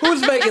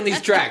 Who's making these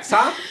tracks,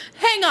 huh?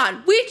 Hang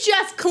on, we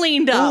just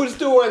cleaned up. Who's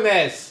doing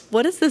this?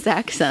 What is this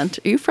accent?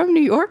 Are you from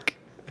New York?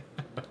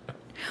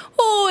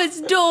 Who is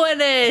doing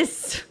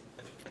this?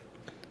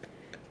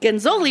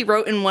 Genzoli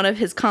wrote in one of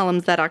his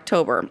columns that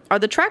October, "Are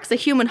the tracks a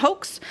human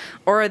hoax,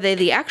 or are they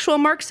the actual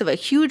marks of a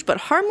huge but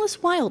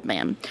harmless wild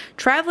man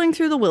traveling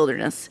through the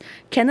wilderness?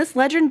 Can this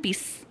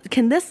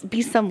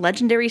be some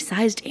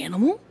legendary-sized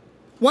animal?"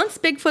 Once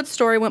Bigfoot's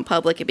story went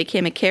public, it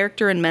became a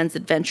character in men's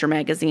adventure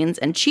magazines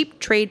and cheap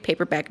trade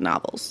paperback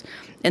novels.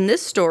 In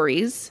these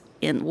stories,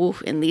 I'm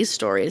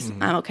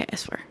okay, I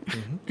swear.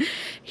 Mm-hmm.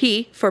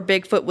 He, for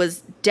Bigfoot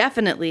was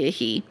definitely a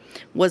he,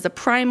 was a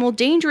primal,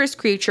 dangerous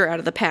creature out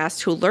of the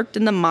past who lurked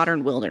in the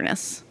modern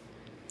wilderness.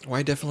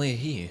 Why definitely a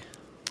he?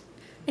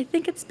 I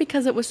think it's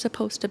because it was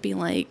supposed to be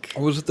like...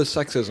 Or was it the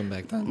sexism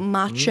back then?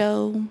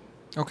 Macho.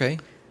 Mm-hmm. Okay.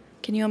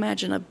 Can you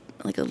imagine a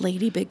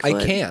lady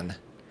Bigfoot? I can.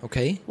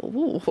 Okay.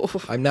 Ooh.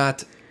 I'm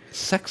not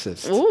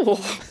sexist. Ooh.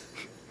 Oh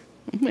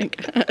my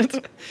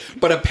God.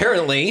 But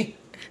apparently,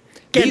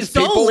 these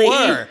people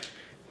were.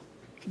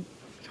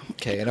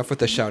 Okay, enough with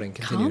the shouting.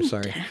 Continue.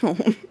 Sorry.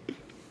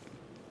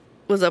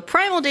 Was a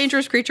primal,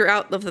 dangerous creature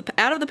out of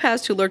the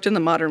past who lurked in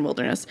the modern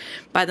wilderness.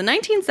 By the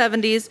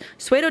 1970s,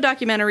 pseudo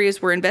documentaries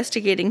were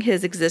investigating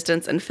his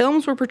existence, and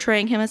films were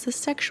portraying him as a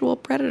sexual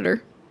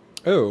predator.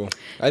 Oh,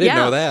 I didn't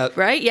know that.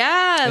 Right?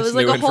 Yeah, that's it was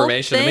like a whole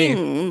thing. To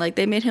me. Like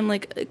they made him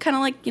like kind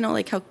of like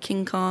like how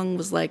King Kong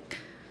was like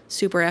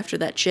super after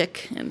that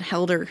chick and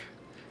held her.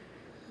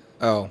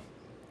 Oh,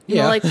 yeah.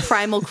 You know, like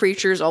primal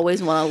creatures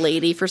always want a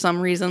lady for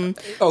some reason.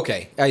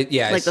 Okay, I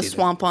like the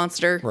swamp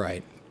monster.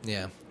 Right.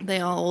 Yeah. They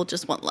all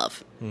just want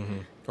love. Mm-hmm.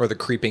 Or the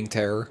creeping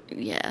terror.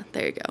 Yeah,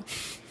 there you go.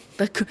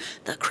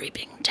 The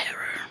creeping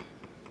terror.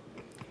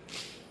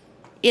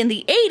 In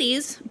the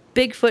 80s,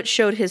 Bigfoot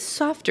showed his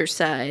softer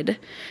side.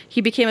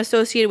 He became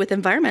associated with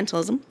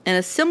environmentalism and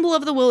a symbol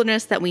of the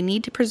wilderness that we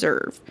need to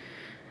preserve.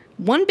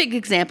 One big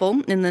example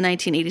in the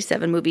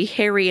 1987 movie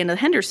Harry and the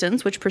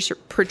Hendersons, which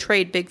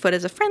portrayed Bigfoot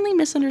as a friendly,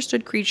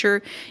 misunderstood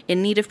creature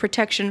in need of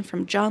protection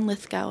from John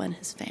Lithgow and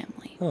his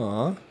family.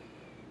 Aw.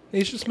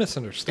 He's just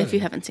misunderstood. If you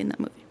haven't seen that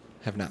movie.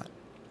 Have not.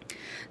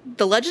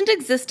 The legend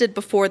existed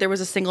before there was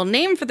a single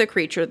name for the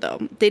creature,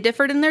 though. They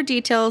differed in their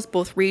details,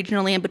 both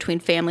regionally and between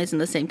Families in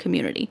the same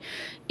community.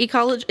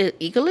 Ecologist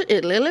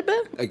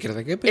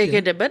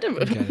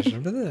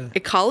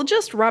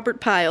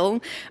Robert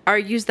Pyle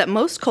argues that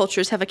most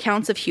cultures have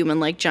accounts of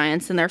human-like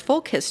giants in their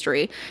folk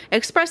history,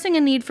 expressing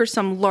a need for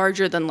some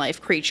larger-than-life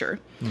creature.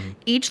 Mm-hmm.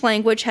 Each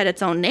language had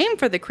its own name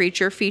for the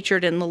creature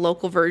featured in the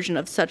local version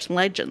of such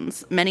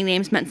legends. Many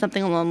names meant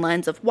something along the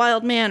lines of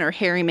wild man or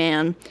hairy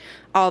man,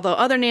 although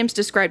other names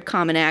described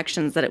common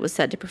actions that it was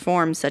said to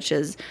perform, such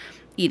as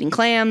eating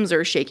clams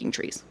or shaking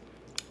trees.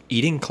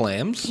 Eating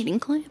clams? Eating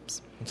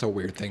clams. That's a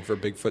weird thing for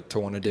Bigfoot to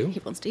want to do.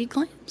 He wants to eat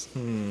clams.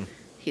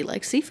 He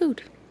likes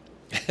seafood.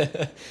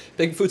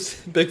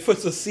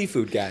 Bigfoot's a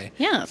seafood guy.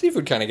 Yeah.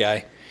 Seafood kind of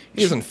guy.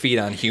 He doesn't feed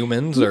on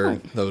humans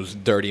or those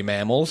dirty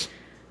mammals.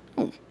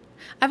 Oh.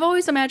 I've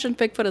always imagined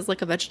Bigfoot as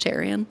like a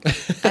vegetarian.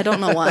 I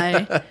don't know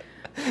why.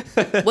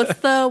 What's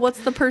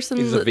the person?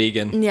 He's a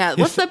vegan. Yeah.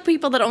 What's the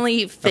people that only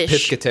eat fish? A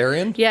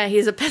pescatarian? Yeah,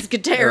 he's a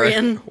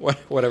pescatarian.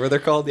 Whatever they're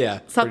called, yeah.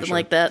 Something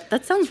like that.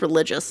 That sounds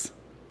religious.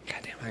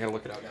 Goddamn, I gotta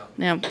look it up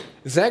now. Yeah.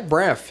 Zach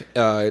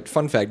Braff,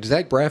 fun fact,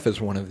 Zach Braff is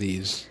one of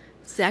these.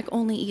 Zach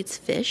only eats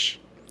fish?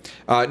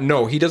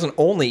 No, he doesn't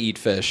only eat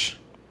fish.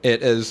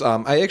 It is,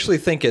 I actually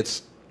think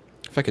it's,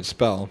 if I could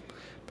spell,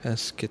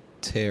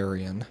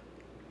 pescatarian.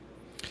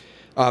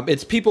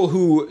 It's people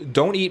who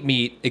don't eat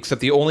meat,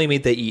 except the only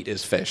meat they eat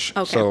is fish.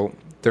 Okay. So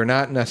they're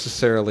not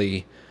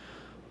necessarily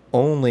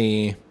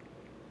only...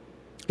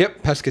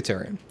 Yep,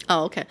 pescatarian.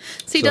 Oh, okay.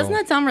 See, doesn't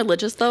that sound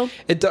religious, though?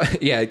 It does.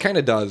 Yeah, it kind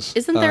of does.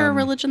 Isn't there a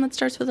religion that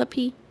starts with a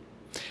P?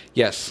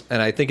 Yes,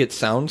 and I think it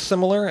sounds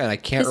similar, and I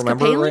can't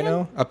remember it right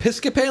now.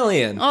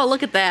 Episcopalian. Oh,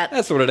 look at that.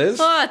 That's what it is.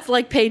 Oh, it's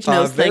like Paige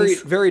knows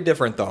things. Very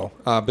different, though.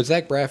 But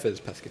Zach Braff is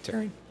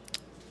pescatarian.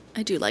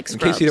 I do like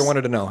Scrubs. In case you don't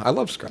wanted to know, I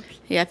love Scrubs.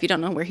 Yeah, if you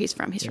don't know where he's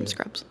from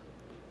Scrubs.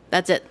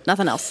 That's it.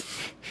 Nothing else.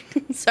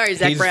 Sorry,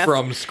 Zach Braff. He's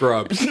from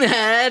Scrubs.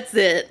 That's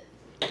it.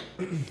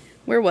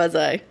 Where was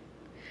I?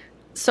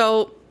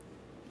 So,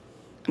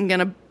 I'm going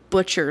to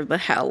butcher the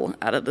hell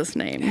out of this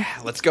name. Yeah,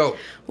 let's go.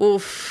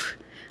 Oof.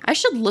 I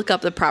should look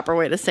up the proper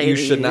way to say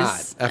these. You should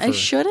not. Ever. I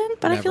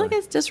shouldn't, but Never. I feel like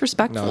it's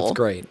disrespectful. No, it's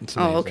great. It's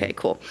amazing. Oh, okay,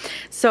 cool.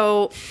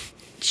 So,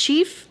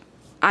 Chief,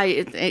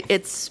 I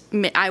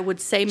would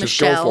say Just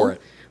Michelle. go for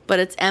it. But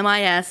it's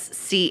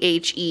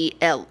Mischelle.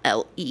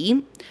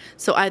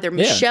 So either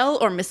Michelle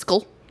or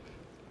Miskell.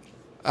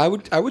 I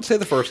would say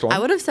the first one. I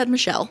would have said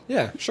Michelle.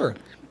 Yeah, sure.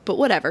 But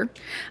whatever.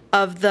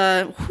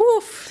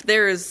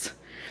 There's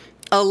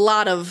a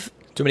lot of...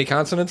 Too many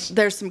consonants?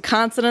 There's some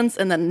consonants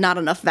and then not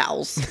enough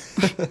vowels.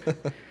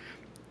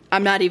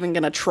 I'm not even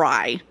going to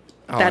try.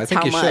 Oh, That's I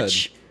think how you much.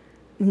 Should.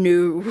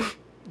 No.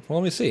 Well,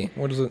 let me see.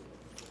 What is it?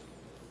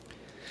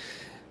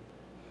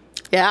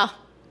 Yeah.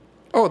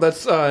 Oh,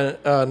 that's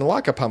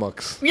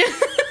Nalakapamuks. Yeah.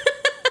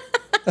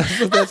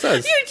 That's what that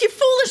says. You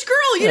foolish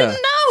girl. You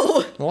didn't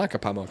know.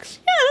 Nalakapamuks.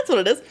 Yeah, that's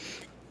what it is.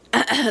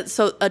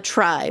 So, a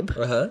tribe.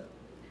 Uh-huh.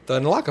 The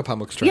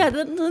Nalakapamuks tribe. Yeah,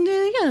 that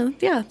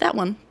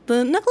one.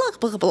 The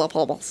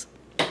Nalakapamuks.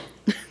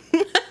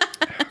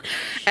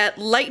 At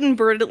Lytton,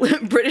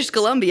 British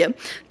Columbia,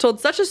 told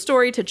such a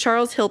story to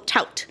Charles Hill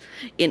Tout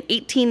in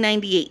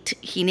 1898.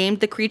 He named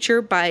the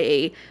creature by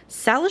a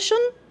Salishan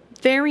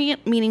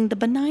variant, meaning the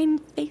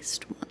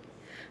benign-faced one.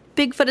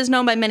 Bigfoot is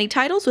known by many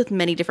titles with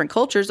many different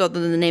cultures, although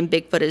the name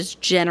Bigfoot is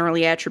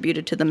generally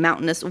attributed to the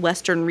mountainous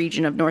western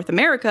region of North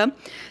America.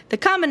 The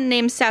common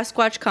name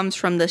Sasquatch comes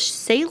from the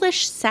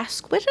Salish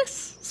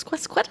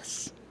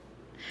Sasquattus.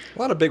 A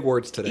lot of big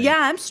words today. Yeah,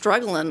 I'm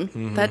struggling.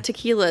 Mm-hmm. That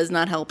tequila is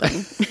not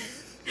helping.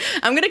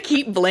 I'm going to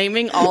keep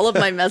blaming all of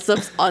my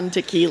mess-ups on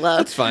tequila.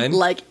 That's fine.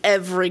 Like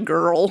every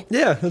girl.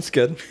 Yeah, that's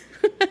good.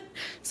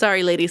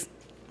 Sorry, ladies.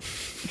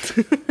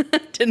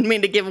 Didn't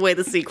mean to give away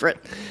the secret.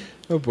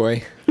 Oh,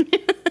 boy.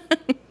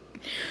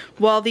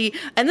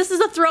 And this is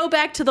a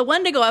throwback to the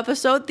Wendigo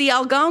episode, the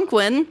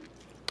Algonquin.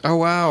 Oh,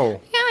 wow. Yeah,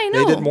 I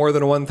know. They did more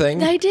than one thing?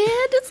 They did.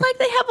 It's like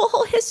they have a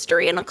whole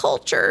history and a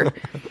culture.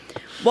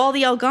 While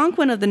the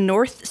Algonquin of the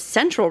north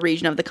central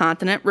region of the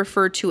continent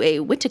referred to a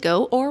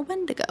Witigo or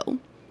Wendigo.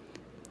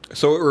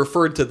 So it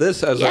referred to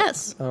this as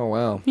yes. Oh,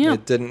 wow. Yeah.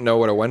 It didn't know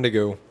what a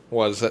Wendigo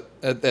was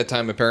at that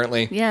time,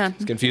 apparently. Yeah.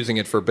 It's confusing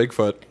it for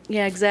Bigfoot.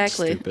 Yeah,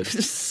 exactly. Stupid.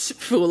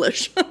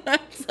 Foolish.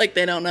 It's like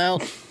they don't know.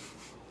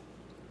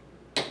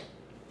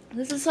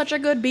 This is such a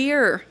good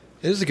beer.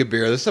 It is a good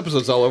beer. This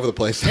episode's all over the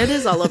place. It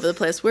is all over the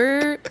place.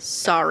 We're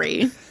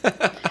sorry.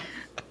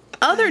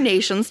 Other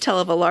nations tell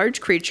of a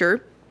large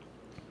creature,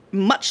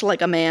 much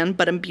like a man,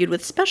 but imbued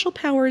with special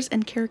powers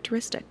and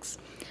characteristics.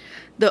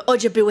 The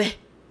Ojibwe.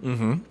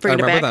 Mm-hmm. I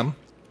remember them.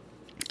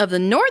 Of the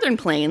northern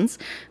plains,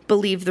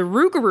 believe the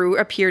Rougarou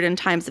appeared in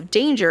times of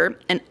danger,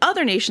 and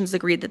other nations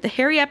agreed that the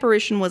hairy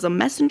apparition was a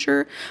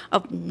messenger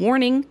of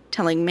warning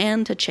telling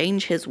man to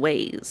change his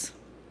ways.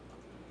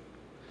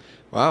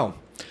 Wow.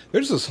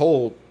 There's this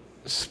whole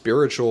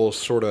spiritual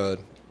sort of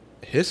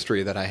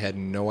history that I had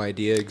no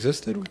idea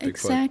existed with Bigfoot.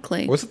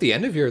 Exactly. Was it the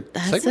end of your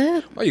That's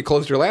segment? it. Oh, you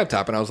closed your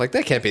laptop, and I was like,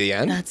 that can't be the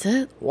end. That's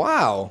it.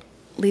 Wow.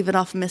 Leave it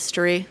off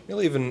mystery. You're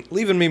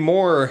leaving me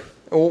more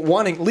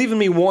leaving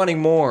me wanting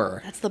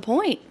more. That's the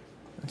point.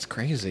 That's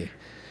crazy.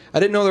 I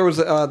didn't know there was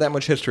that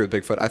much history with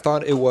Bigfoot. I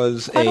thought it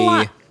was Quite a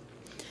lot.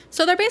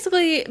 So they're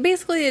basically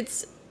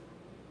it's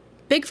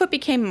Bigfoot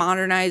became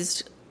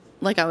modernized,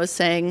 like I was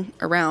saying,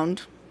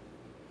 around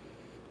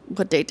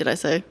what date did I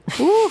say?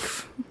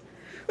 Oof.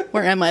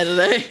 Where am I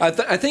today?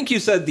 I think you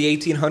said the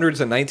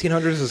 1800s and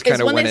 1900s is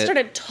kind of when they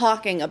started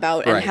talking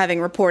about and having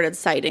reported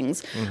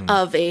sightings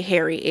of a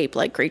hairy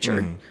ape-like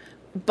creature.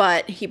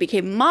 But he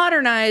became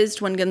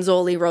modernized when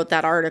Gonzoli wrote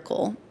that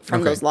article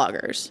from those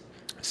loggers.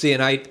 See,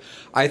 and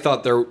I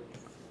thought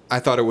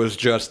it was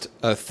just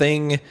a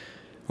thing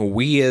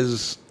we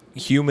as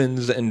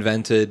humans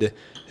invented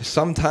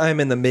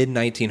sometime in the mid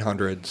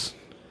 1900s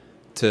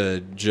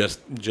to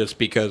just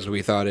because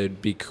we thought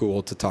it'd be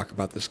cool to talk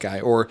about this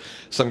guy, or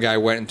some guy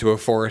went into a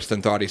forest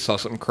and thought he saw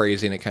something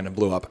crazy and it kind of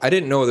blew up. I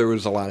didn't know there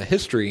was a lot of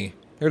history.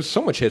 There's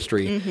so much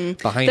history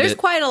behind it. There's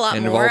quite a lot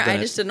more. I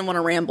just didn't want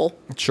to ramble.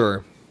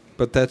 Sure,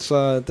 but that's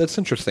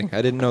interesting.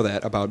 I didn't know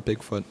that about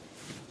Bigfoot.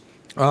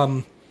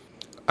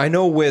 I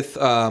know with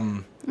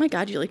oh my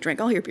God, you like drank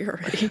all your beer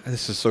already.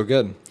 This is so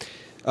good.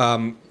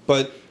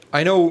 But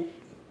I know,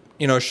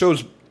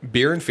 shows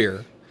Beer and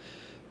Fear.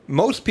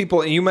 Most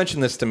people, and you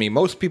mentioned this to me,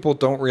 most people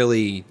don't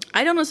really...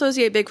 I don't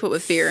associate Bigfoot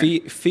with fear.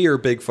 Fear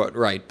Bigfoot,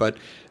 right. But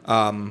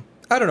I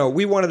don't know.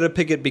 We wanted to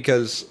pick it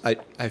because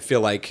I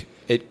feel like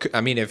it...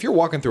 I mean, if you're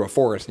walking through a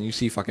forest and you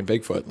see fucking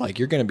Bigfoot, like,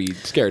 you're going to be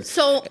scared.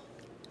 So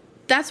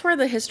that's where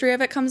the history of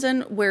it comes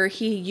in, where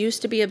he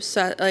used to be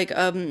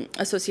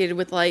associated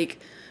with, like,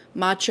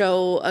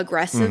 macho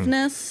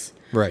aggressiveness.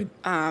 Right.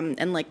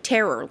 And like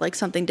terror, like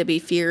something to be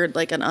feared,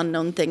 like an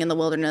unknown thing in the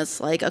wilderness,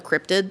 like a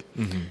cryptid,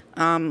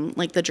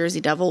 like the Jersey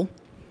Devil.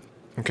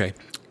 Okay.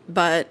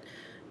 But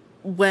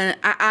when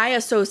I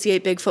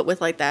associate Bigfoot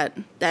with like that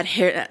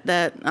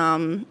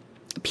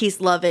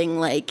peace-loving,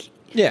 like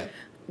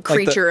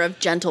creature of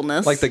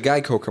gentleness, like the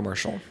Geico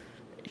commercial.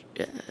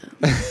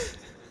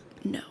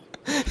 No.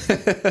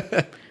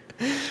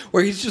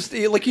 Where he's just,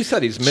 like you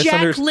said, he's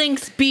misunderstood. Jack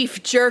Link's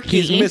beef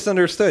jerky. He's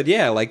misunderstood,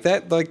 yeah, like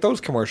that, like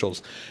those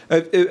commercials.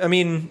 I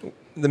mean,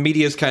 the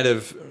media's kind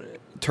of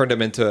turned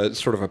him into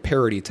sort of a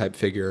parody type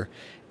figure,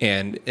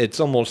 and it's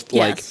almost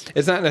like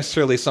it's not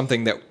necessarily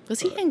something that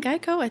was he in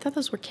Geico? I thought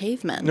those were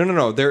cavemen.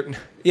 No. They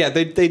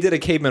did a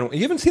caveman.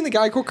 You haven't seen the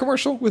Geico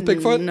commercial with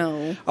Bigfoot?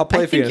 No, I'll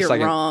play it for you in a second.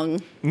 You're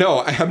wrong.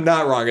 No, I'm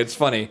not wrong. It's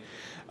funny,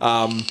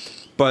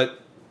 but.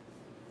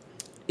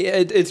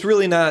 It's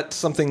really not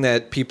something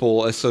that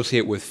people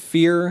associate with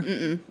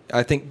fear.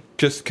 I think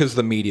just because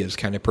the media's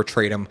kind of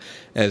portrayed him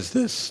as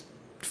this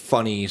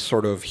funny,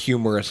 sort of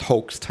humorous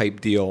hoax type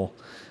deal.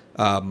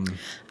 I've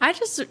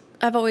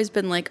always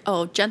been like,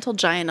 gentle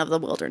giant of the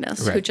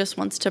wilderness who just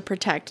wants to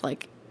protect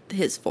like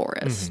his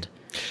forest.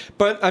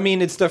 But I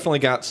mean, it's definitely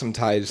got some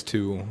ties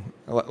to,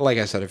 like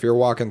I said, if you're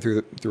walking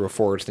through a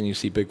forest and you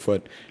see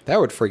Bigfoot, that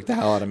would freak the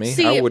hell out of me.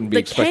 See, I wouldn't be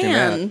expecting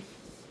that.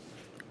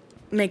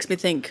 Makes me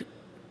think.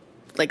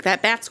 Like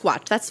that bat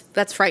squatch,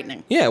 that's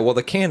frightening. Yeah, well,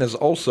 the can is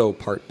also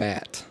part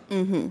bat.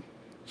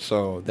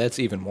 So that's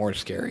even more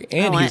scary.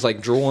 And he's like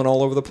drooling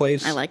all over the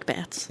place. I like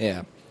bats.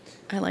 Yeah.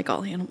 I like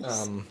all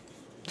animals.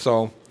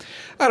 So,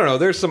 I don't know.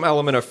 There's some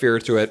element of fear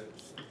to it.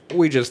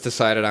 We just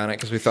decided on it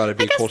because we thought it'd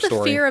be a cool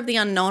story. the fear of the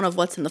unknown of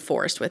what's in the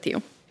forest with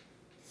you.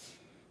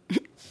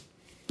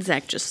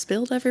 Zach just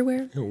spilled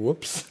everywhere.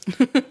 Whoops.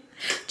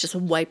 Just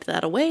wipe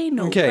that away.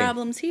 No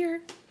problems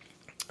here.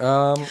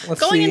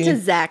 Let's Going see. into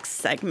Zach's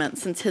segment,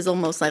 since his will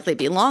most likely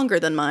be longer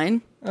than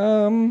mine.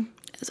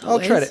 As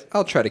always.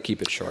 I'll try to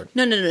keep it short.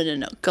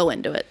 No. Go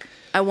into it.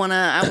 I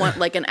want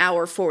like an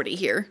hour 40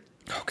 here.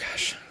 Oh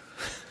gosh.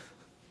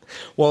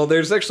 Well,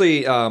 there's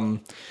actually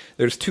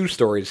there's two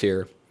stories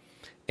here,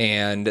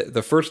 and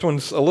the first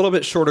one's a little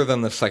bit shorter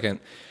than the second,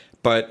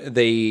 but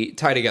they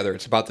tie together.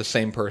 It's about the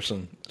same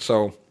person.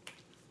 So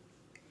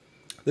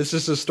this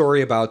is a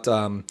story about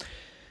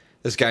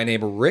this guy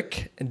named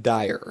Rick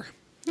Dyer.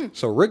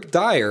 So Rick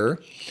Dyer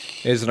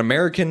is an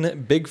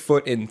American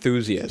Bigfoot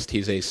enthusiast.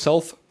 He's a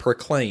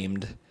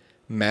self-proclaimed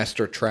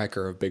master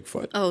tracker of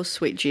Bigfoot. Oh,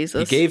 sweet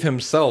Jesus. He gave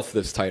himself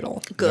this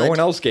title. Good. No one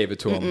else gave it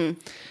to him.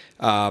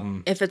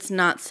 If it's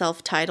not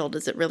self-titled,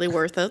 is it really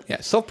worth it?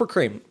 Yeah,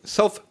 self-proclaimed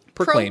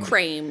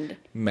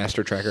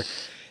master tracker.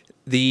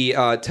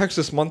 The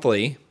Texas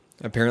Monthly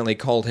apparently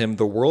called him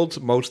the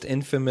world's most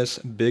infamous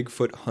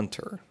Bigfoot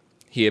hunter.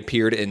 He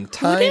appeared in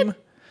Time,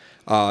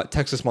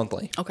 Texas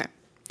Monthly. Okay.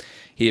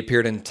 He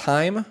appeared in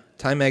Time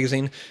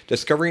Magazine,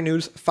 Discovery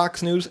News,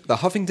 Fox News, The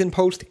Huffington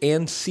Post,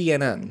 and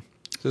CNN.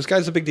 So this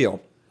guy's a big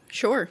deal.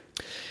 Sure.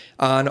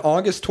 On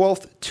August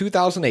 12th,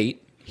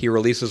 2008, he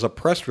releases a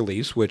press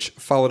release which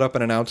followed up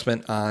an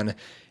announcement on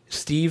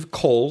Steve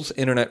Cole's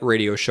internet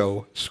radio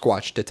show,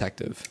 Squatch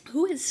Detective.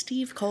 Who is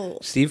Steve Cole?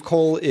 Steve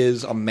Cole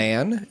is a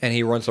man, and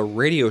he runs a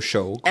radio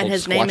show called and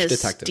his Squatch name is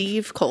Detective.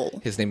 Steve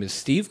Cole. His name is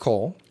Steve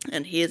Cole.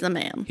 And he is a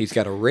man. He's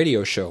got a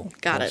radio show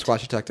called it.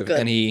 Squatch Detective. Good.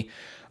 And he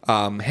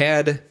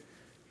had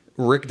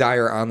Rick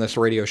Dyer on this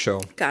radio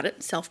show. Got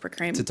it.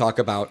 Self-proclaimed. To talk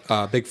about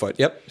Bigfoot.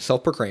 Yep,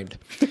 self-proclaimed.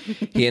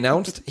 He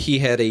announced he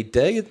had a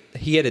dead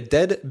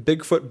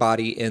Bigfoot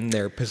body in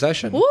their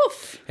possession.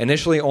 Woof.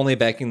 Initially only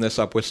backing this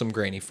up with some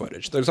grainy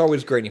footage. There's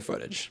always grainy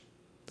footage.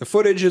 The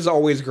footage is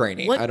always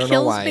grainy. I don't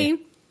know why. What kills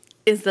me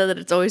is that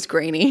it's always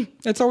grainy.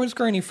 It's always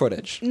grainy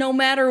footage. No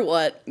matter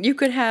what, you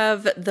could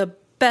have the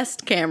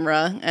best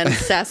camera and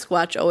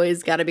Sasquatch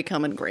always got to be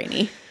coming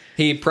grainy.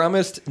 He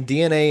promised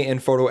DNA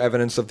and photo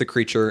evidence of the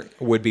creature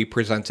would be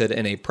presented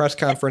in a press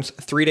conference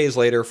 3 days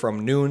later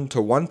from noon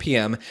to 1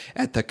 p.m.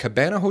 at the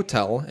Cabana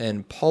Hotel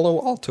in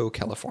Palo Alto,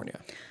 California.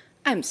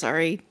 I'm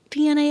sorry.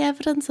 DNA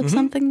evidence of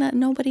something that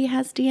nobody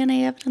has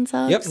DNA evidence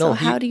of? Yep, so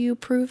how do you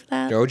prove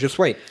that? No, just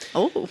wait.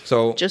 Oh,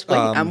 so just wait.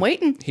 I'm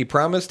waiting. He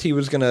promised he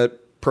was going to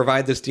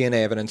provide this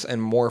DNA evidence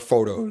and more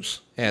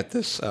photos at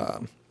this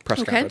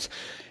press conference.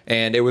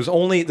 And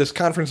this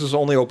conference is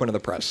only open to the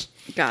press.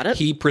 Got it.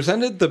 He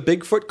presented the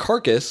Bigfoot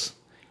carcass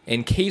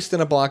encased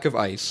in a block of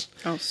ice.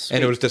 Oh, sweet.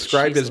 And it was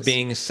described Jesus. as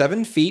being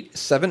 7 feet,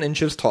 7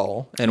 inches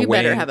tall. And you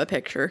better have a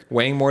picture.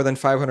 Weighing more than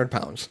 500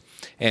 pounds.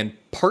 And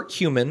part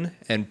human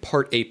and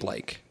part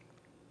ape-like.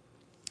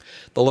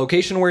 The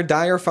location where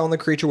Dyer found the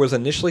creature was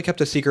initially kept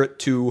a secret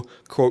to,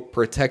 quote,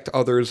 protect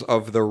others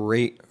of the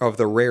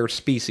rare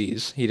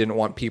species. He didn't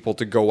want people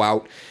to go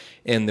out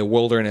in the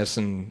wilderness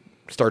and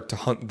start to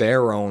hunt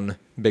their own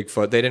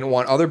Bigfoot. They didn't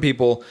want other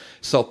people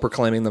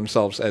self-proclaiming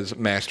themselves as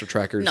master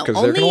trackers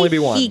because there can only be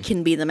one. He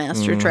can be the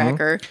master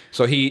tracker.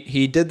 So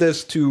he did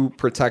this to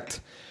protect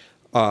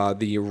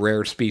the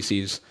rare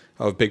species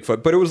of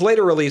Bigfoot. But it was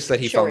later released that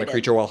he found the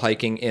creature while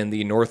hiking in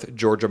the North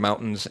Georgia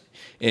mountains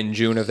in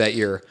June of that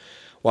year,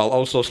 while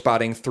also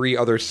spotting 3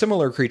 other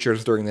similar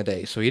creatures during the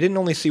day. So he didn't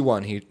only see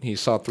one, he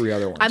saw 3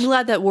 other ones. I'm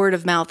glad that word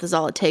of mouth is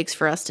all it takes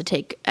for us to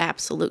take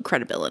absolute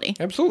credibility.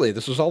 Absolutely.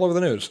 This was all over the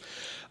news.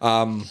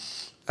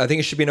 I think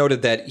it should be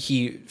noted that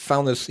he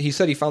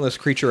said he found this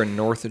creature in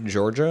North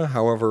Georgia.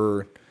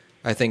 However,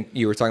 I think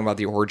you were talking about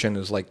the origin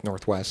is like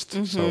Northwest.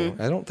 Mm-hmm. So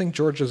I don't think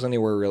Georgia's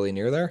anywhere really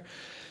near there.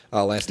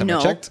 Last time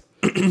I checked.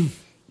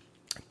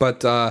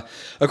 But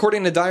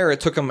according to Dyer,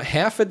 it took him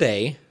a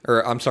day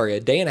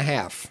and a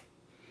half.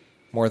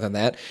 More than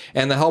that.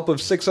 And the help of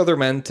 6 other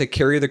men to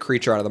carry the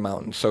creature out of the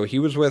mountain. So he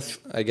was with,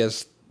 I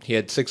guess, he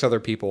had 6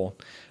 other people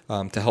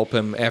to help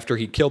him after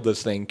he killed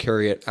this thing,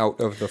 carry it out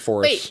of the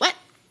forest. Wait, what?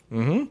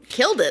 Mm-hmm.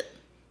 Killed it?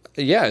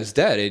 Yeah, it's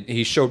dead.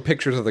 He showed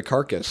pictures of the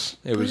carcass.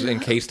 It was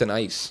encased in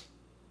ice.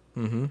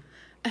 Mm-hmm.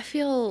 I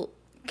feel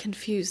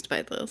confused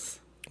by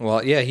this.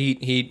 Well, yeah,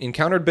 he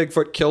encountered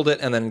Bigfoot, killed it,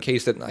 and then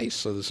encased it in ice.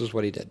 So this is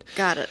what he did.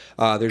 Got it.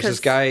 There's this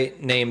guy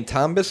named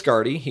Tom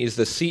Biscardi. He's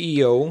the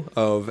CEO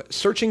of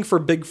Searching for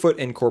Bigfoot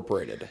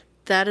Incorporated.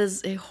 That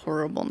is a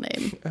horrible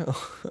name.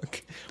 Oh,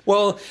 okay.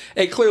 Well,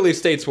 it clearly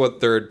states what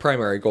their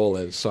primary goal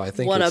is, so I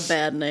think what a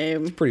bad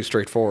name. It's pretty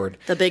straightforward.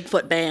 The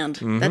Bigfoot Band.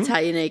 Mm-hmm. That's how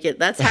you make it.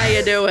 That's how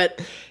you do it.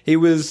 He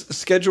was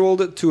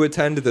scheduled to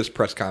attend this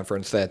press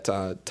conference that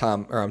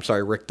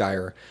Rick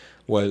Dyer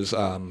was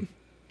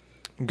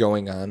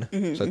going on.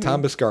 Mm-hmm, so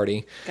Tom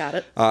Biscardi. Got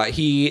it.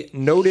 He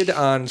noted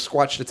on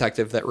Squatch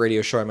Detective, that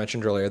radio show I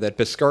mentioned earlier, that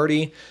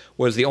Biscardi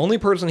was the only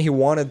person he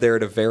wanted there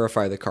to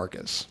verify the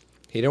carcass.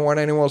 He didn't want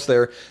anyone else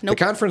there. Nope.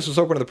 The conference was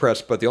open to the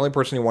press, but the only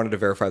person he wanted to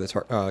verify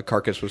the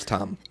carcass was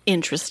Tom.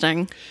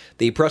 Interesting.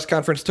 The press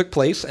conference took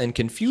place, and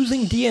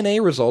confusing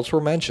DNA results were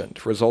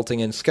mentioned, resulting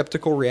in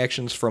skeptical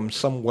reactions from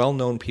some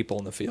well-known people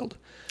in the field.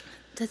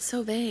 That's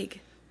so vague.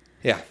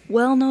 Yeah.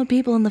 Well-known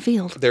people in the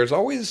field. There's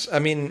always,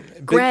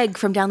 Greg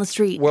from down the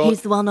street. Well,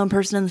 he's the well-known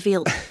person in the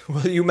field.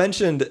 Well, you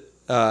mentioned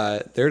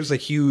there's a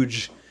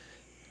huge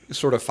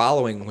sort of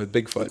following with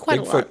Bigfoot.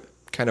 Bigfoot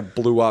kind of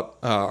blew up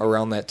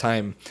around that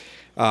time.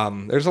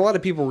 There's a lot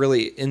of people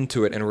really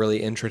into it and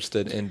really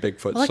interested in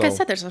Bigfoot. Well, I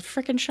said, there's a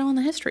freaking show on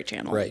the History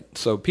Channel. Right.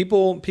 So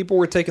people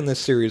were taking this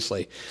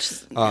seriously.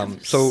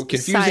 So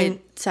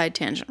confusing. Side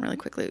tangent really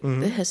quickly.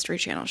 Mm-hmm. The History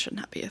Channel should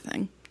not be a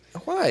thing.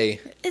 Why?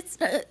 It's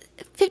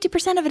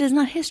 50% of it is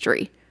not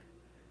history.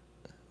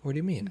 What do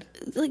you mean?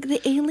 Like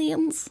the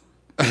aliens.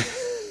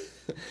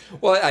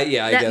 Well, I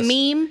guess. That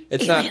meme?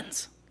 It's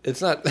aliens. It's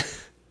not.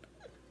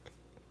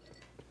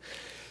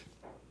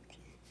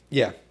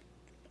 Yeah.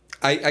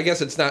 I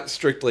guess it's not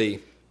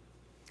strictly.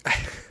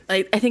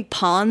 I think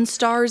Pawn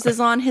Stars is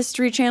on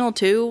History Channel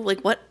too. Like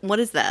what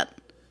is that?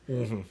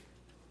 Mm-hmm.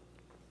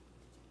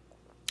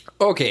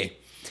 Okay.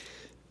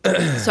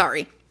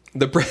 Sorry.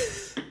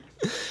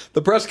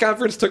 The press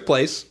conference took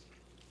place.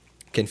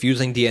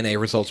 Confusing DNA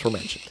results were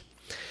mentioned.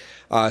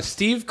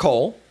 Steve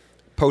Cole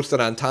posted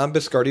on Tom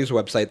Biscardi's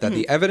website that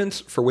the evidence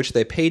for which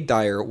they paid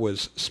Dyer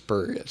was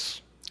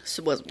spurious.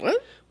 So was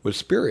what? Was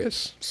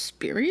spurious.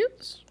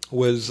 Spurious?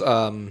 Was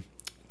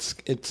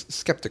it's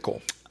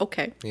skeptical.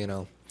 Okay.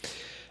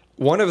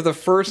 One of the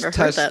first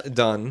tests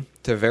done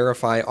to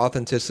verify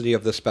authenticity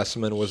of the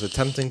specimen was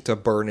attempting to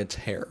burn its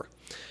hair.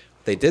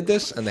 They did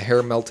this, and the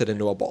hair melted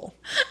into a ball.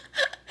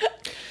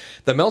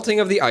 The melting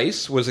of the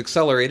ice was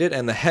accelerated,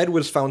 and the head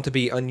was found to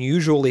be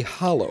unusually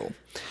hollow.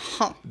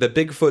 Huh. The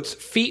Bigfoot's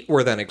feet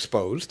were then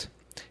exposed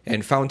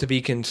and found to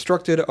be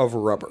constructed of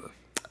rubber.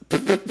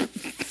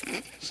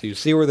 So you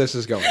see where this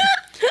is going.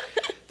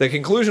 The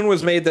conclusion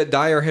was made that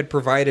Dyer had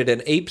provided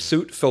an ape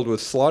suit filled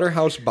with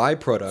slaughterhouse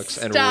byproducts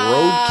and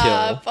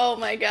roadkill. Oh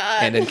my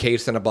God. And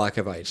encased in a block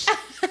of ice.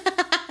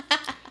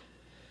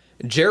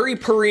 Jerry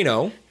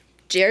Perino,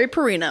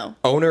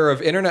 owner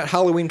of internet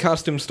Halloween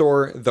costume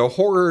store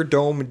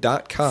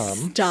TheHorrorDome.com.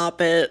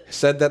 Stop it.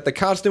 Said that the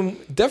costume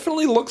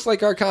definitely looks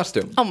like our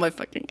costume. Oh my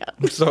fucking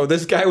God. So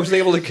this guy was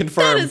able to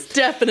confirm that is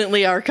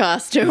definitely our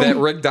costume. that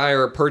Rick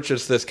Dyer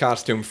purchased this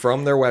costume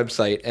from their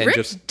website and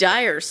Rick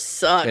Dyer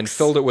sucks. And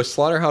filled it with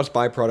slaughterhouse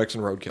byproducts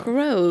and roadkill.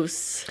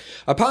 Gross.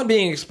 Upon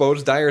being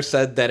exposed, Dyer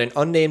said that an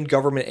unnamed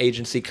government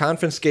agency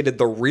confiscated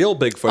the real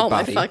Bigfoot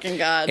body. Oh my fucking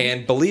God.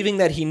 And believing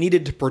that he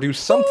needed to produce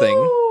something...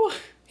 Ooh.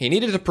 He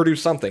needed to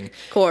produce something. Of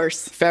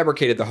course.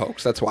 Fabricated the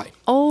hoax. That's why.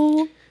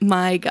 Oh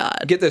my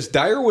God. Get this.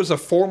 Dyer was a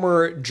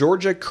former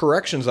Georgia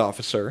corrections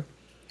officer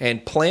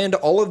and planned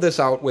all of this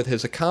out with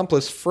his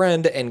accomplice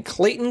friend and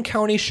Clayton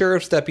County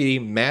Sheriff's Deputy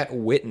Matt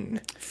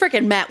Witten.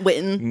 Frickin' Matt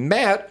Witten.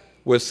 Matt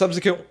was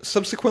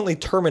subsequently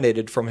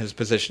terminated from his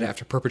position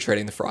after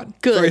perperpetrating the fraud.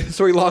 Good.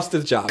 So he lost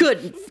his job.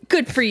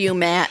 Good for you,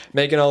 Matt.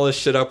 Making all this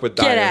shit up with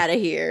Dyer. Get out of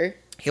here.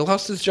 He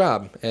lost his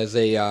job as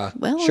a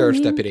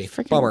sheriff's deputy.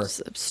 Bummer.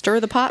 Stir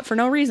the pot for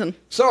no reason.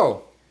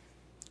 So,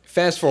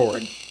 fast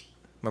forward.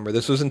 Remember,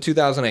 this was in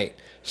 2008.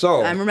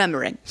 So, I'm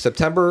remembering.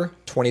 September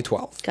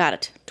 2012. Got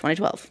it.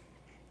 2012.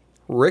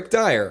 Rick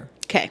Dyer,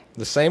 okay,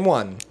 the same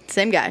one,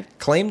 same guy,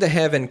 claimed to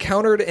have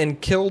encountered and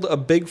killed a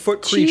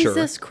Bigfoot creature.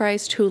 Jesus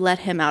Christ, who let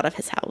him out of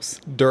his house?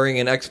 During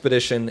an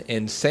expedition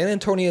in San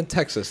Antonio,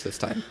 Texas this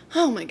time.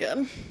 Oh my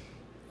God.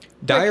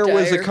 Dyer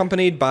was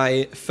accompanied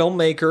by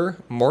filmmaker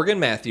Morgan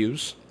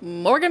Matthews.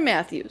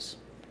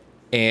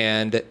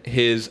 And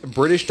his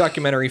British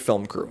documentary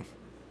film crew.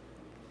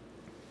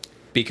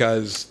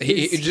 Because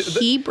is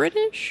he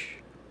British?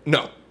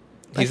 No.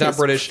 He's not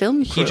British.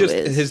 Film crew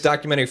his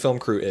documentary film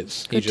crew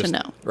is. Good to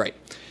know. Right.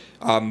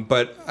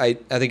 But I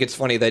think it's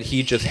funny that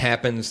he just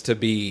happens to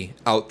be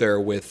out there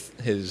with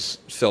his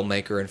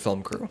filmmaker and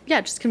film crew. Yeah,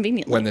 just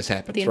conveniently. When this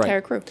happens, the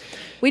entire crew.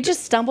 We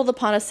just stumbled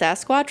upon a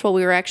Sasquatch while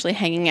we were actually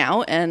hanging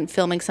out and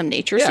filming some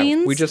nature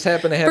scenes. We just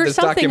happened to have this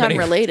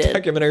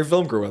documentary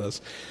film crew with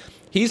us.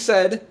 He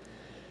said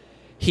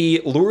he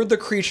lured the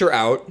creature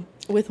out.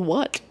 With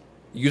what?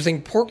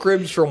 Using pork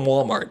ribs from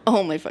Walmart.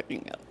 Oh my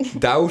fucking God.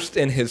 Doused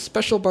in his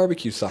special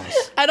barbecue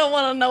sauce. I don't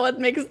want to know what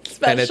makes it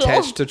special. And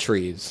attached to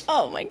trees.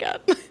 Oh my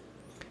God.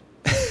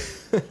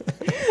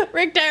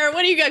 Rick Dyer,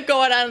 what do you got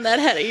going on in that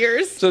head of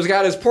yours? So he's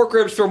got his pork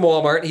ribs from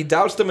Walmart. He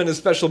doused them in his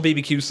special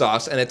BBQ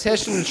sauce and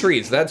attached them to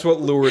trees. That's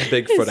what lured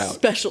Bigfoot out.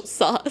 Special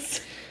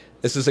sauce.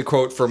 This is a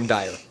quote from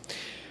Dyer.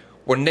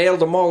 We nailed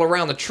them all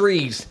around the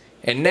trees.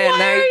 And that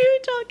Why are you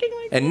talking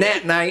like and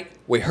that night,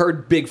 we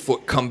heard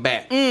Bigfoot come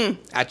back.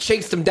 I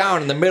chased him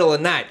down in the middle of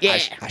the night. Yeah.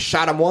 I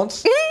shot him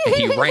once, and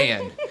he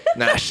ran. And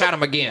then I shot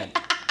him again.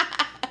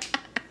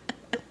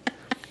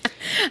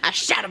 I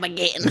shot him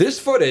again. This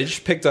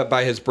footage, picked up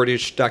by his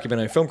British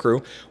documentary film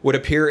crew, would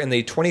appear in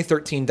the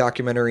 2013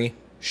 documentary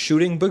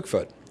Shooting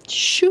Bigfoot.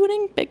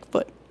 Shooting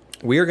Bigfoot.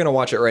 We are going to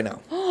watch it right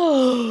now.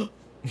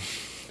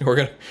 We're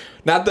going to...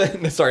 Not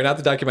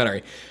the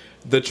documentary.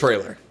 The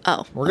trailer.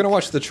 Oh. We're going to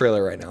watch the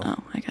trailer right now. Oh,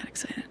 I got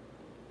excited.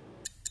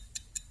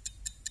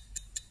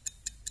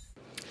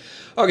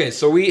 Okay,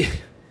 so we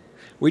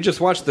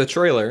just watched the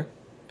trailer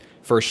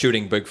for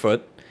Shooting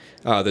Bigfoot,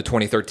 the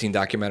 2013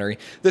 documentary.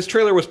 This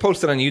trailer was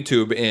posted on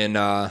YouTube in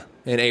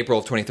April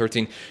of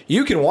 2013.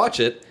 You can watch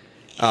it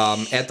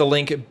at the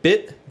link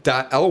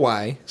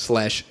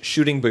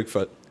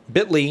bit.ly/shootingbigfoot.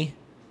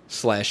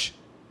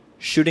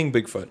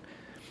 bit.ly/shootingbigfoot.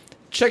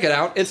 Check it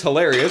out. It's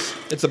hilarious.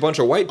 It's a bunch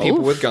of white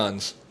people with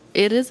guns.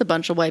 It is a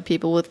bunch of white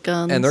people with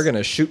guns. And they're going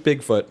to shoot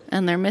Bigfoot.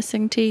 And they're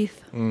missing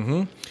teeth.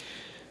 Mm-hmm.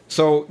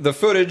 So the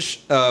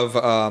footage of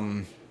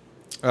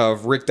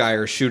Rick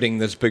Dyer shooting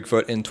this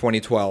Bigfoot in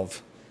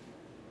 2012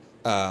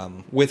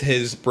 with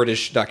his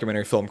British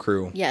documentary film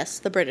crew. Yes,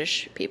 the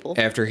British people.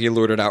 After he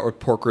lured it out with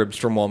pork ribs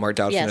from Walmart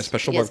doused in a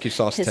special barbecue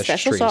sauce. His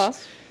special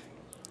sauce.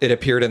 It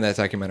appeared in that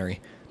documentary.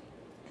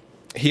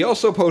 He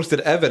also posted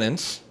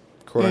evidence,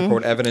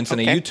 quote-unquote evidence, in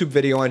a YouTube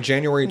video on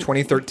January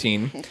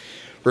 2013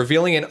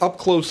 revealing an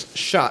up-close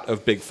shot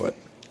of Bigfoot.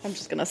 I'm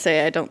just going to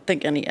say I don't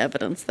think any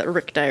evidence that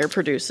Rick Dyer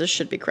produces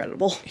should be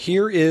credible.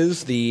 Here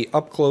is the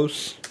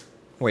up-close...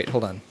 Wait,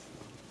 hold on.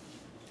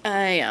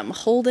 I am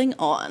holding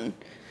on.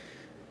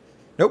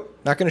 Nope,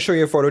 not going to show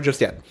you a photo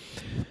just yet.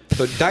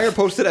 So Dyer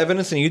posted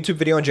evidence in a YouTube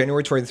video on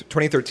January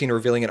 2013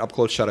 revealing an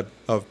up-close shot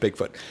of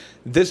Bigfoot.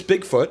 This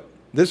Bigfoot,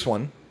 this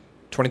one,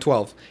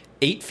 2012,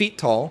 8 feet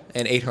tall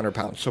and 800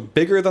 pounds. So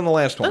bigger than the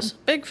last one. That's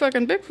big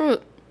fucking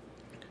Bigfoot.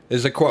 This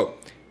is a quote.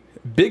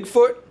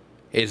 Bigfoot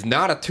is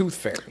not a tooth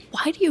fairy.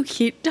 Why do you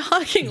keep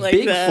talking like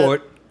that?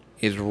 Bigfoot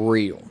is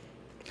real.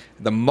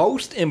 The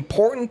most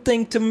important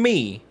thing to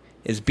me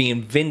is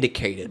being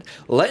vindicated.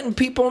 Letting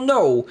people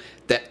know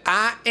that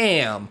I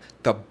am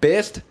the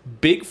best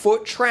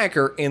Bigfoot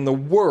tracker in the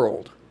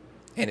world.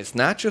 And it's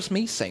not just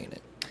me saying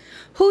it.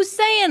 Who's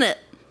saying it?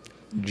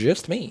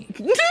 Just me.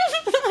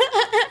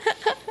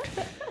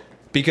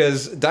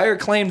 Because Dyer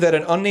claimed that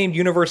an unnamed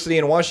university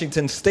in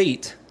Washington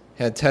state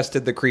had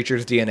tested the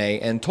creature's DNA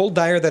and told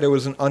Dyer that it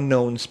was an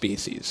unknown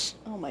species.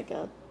 Oh my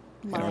God.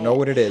 I don't know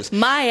what it is.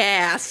 My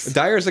ass.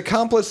 Dyer's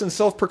accomplice and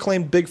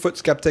self-proclaimed Bigfoot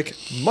skeptic,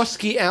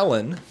 Muskie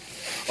Allen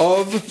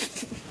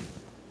of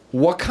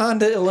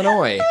Wakanda,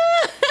 Illinois.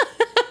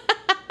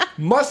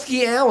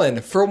 Muskie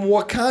Allen from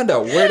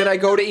Wakanda. Where did I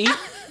go to eat?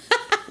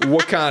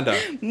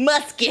 Wakanda.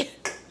 Muskie.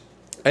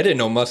 I didn't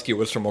know Muskie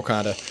was from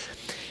Wakanda.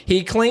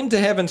 He claimed to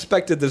have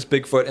inspected this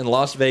Bigfoot in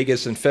Las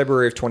Vegas in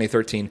February of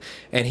 2013,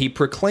 and he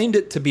proclaimed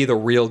it to be the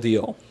real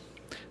deal.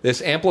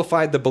 This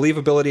amplified the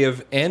believability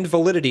of and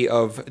validity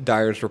of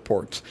Dyer's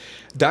reports.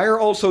 Dyer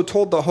also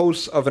told the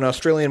hosts of an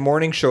Australian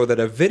morning show that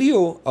a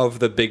video of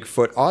the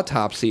Bigfoot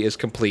autopsy is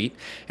complete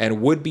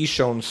and would be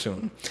shown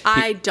soon.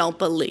 I don't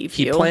believe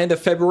you. He planned a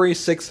February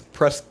 6th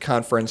press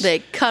conference. They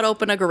cut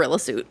open a gorilla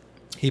suit.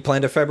 He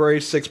planned a February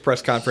 6th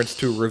press conference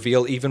to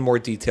reveal even more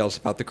details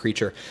about the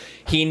creature.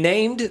 He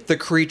named the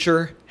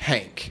creature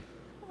Hank.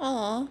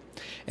 Aww.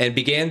 And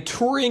began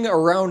touring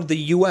around the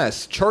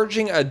U.S.,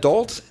 charging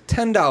adults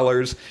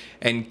 $10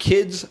 and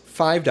kids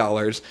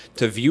 $5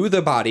 to view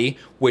the body,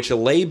 which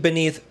lay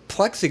beneath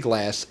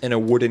plexiglass in a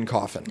wooden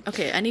coffin.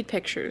 Okay, I need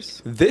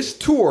pictures. This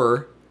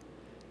tour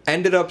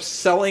ended up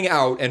selling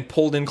out and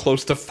pulled in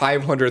close to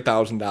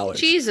 $500,000.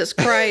 Jesus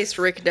Christ,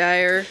 Rick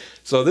Dyer.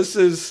 So this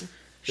is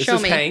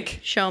Hank.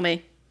 Show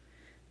me.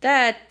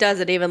 That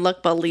doesn't even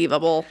look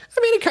believable.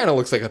 I mean, it kind of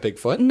looks like a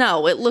Bigfoot.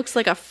 No, it looks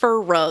like a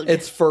fur rug.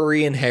 It's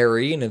furry and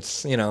hairy, and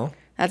it's, you know.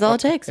 That's all it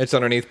takes. It's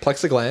underneath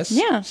plexiglass.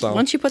 Yeah. So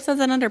once you put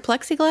something under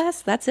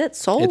plexiglass, that's it.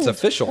 Sold. It's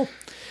official.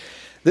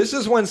 This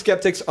is when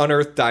skeptics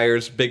unearthed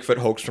Dyer's Bigfoot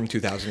hoax from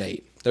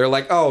 2008. They're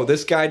like, oh,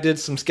 this guy did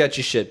some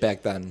sketchy shit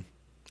back then.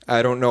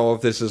 I don't know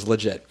if this is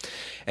legit.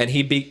 And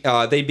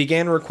they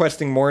began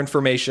requesting more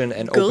information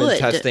and open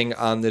testing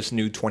on this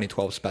new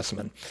 2012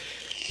 specimen.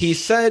 He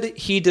said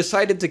he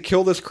decided to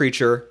kill this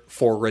creature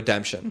for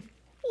redemption.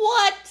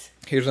 What?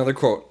 Here's another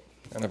quote.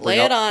 Lay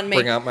it on me.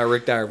 Bring out my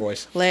Rick Dyer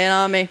voice. Lay it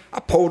on me.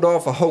 I pulled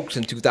off a hoax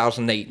in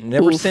 2008, and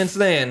ever since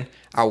then,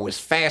 I was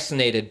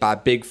fascinated by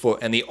Bigfoot.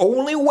 And the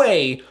only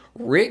way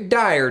Rick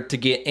Dyer to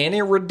get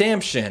any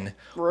redemption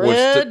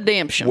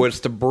was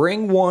to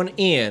bring one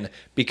in,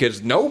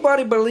 because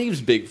nobody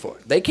believes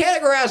Bigfoot. They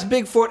categorize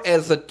Bigfoot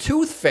as the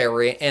Tooth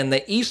Fairy and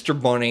the Easter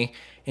Bunny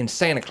and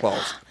Santa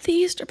Claus. The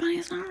Easter Bunny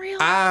is not real.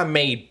 I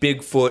made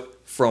Bigfoot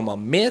from a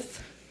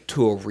myth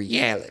to a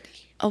reality.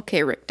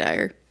 Okay, Rick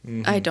Dyer.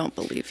 Mm-hmm. I don't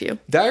believe you.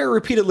 Dyer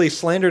repeatedly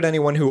slandered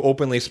anyone who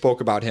openly spoke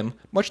about him,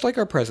 much like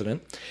our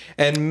president,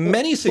 and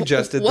many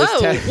suggested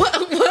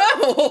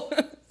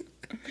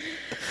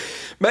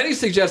Many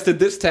suggested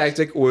this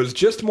tactic was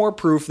just more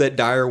proof that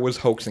Dyer was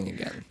hoaxing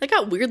again. That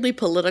got weirdly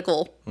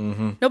political.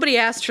 Mm-hmm. Nobody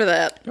asked for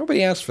that.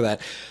 Nobody asked for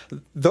that.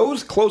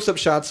 Those close-up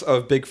shots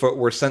of Bigfoot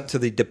were sent to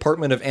the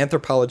Department of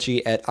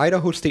Anthropology at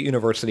Idaho State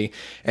University,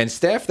 and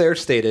staff there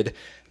stated,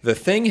 "The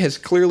thing has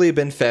clearly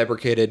been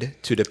fabricated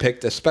to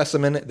depict a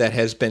specimen that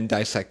has been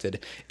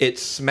dissected. It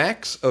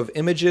smacks of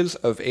images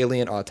of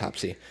alien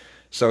autopsy."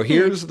 So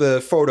here's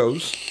the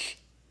photos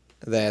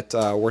that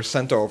were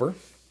sent over.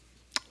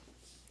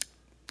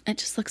 It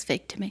just looks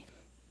fake to me.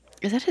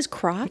 Is that his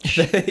crotch?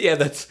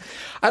 Yeah,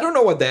 I don't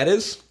know what that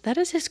is. That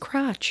is his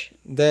crotch.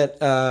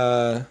 That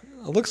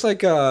looks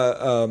like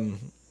a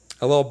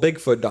little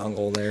Bigfoot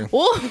dongle there.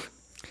 Whoa.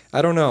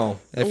 I don't know.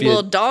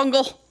 Little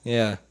dongle.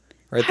 Yeah.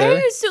 Right there. How are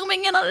you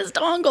zooming in on his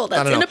dongle?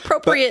 That's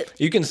inappropriate. But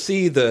you can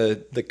see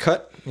the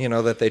cut,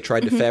 that they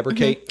tried to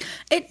fabricate.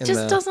 It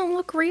just doesn't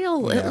look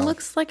real. No. It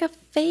looks like a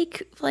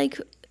fake,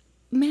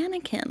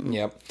 mannequin.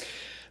 Yep.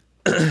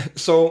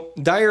 So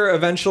Dyer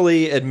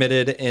eventually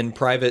admitted in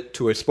private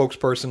to a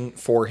spokesperson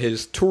for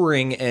his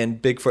touring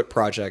and Bigfoot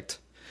project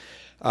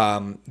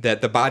that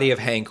the body of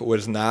Hank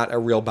was not a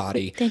real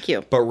body. Thank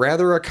you. But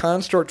rather a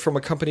construct from a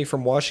company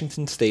from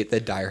Washington State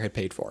that Dyer had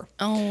paid for.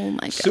 Oh,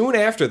 my God. Soon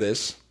after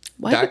this...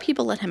 Why do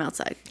people let him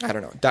outside? I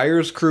don't know.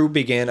 Dyer's crew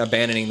began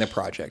abandoning the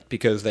project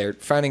because they're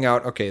finding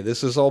out, okay,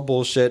 this is all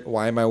bullshit.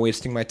 Why am I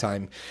wasting my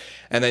time?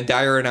 And then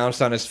Dyer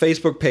announced on his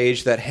Facebook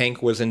page that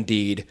Hank was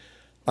indeed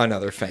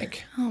another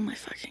fake. Oh, my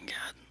fucking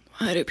God.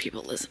 Why do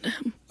people listen to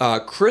him?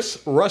 Chris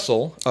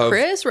Russell of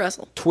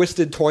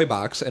Twisted Toy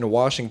Box in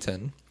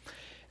Washington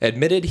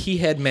admitted he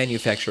had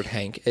manufactured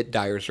Hank at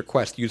Dyer's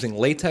request using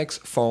latex,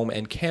 foam,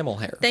 and camel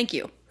hair. Thank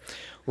you.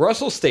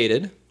 Russell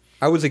stated,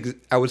 I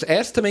was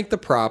asked to make the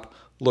prop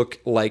look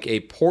like a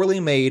poorly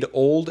made,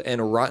 old,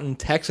 and rotten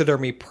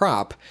taxidermy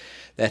prop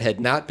that had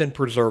not been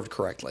preserved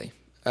correctly.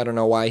 I don't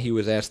know why he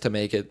was asked to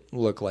make it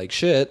look like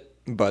shit,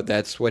 but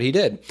that's what he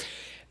did.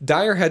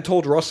 Dyer had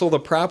told Russell the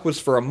prop was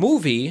for a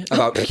movie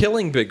about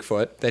killing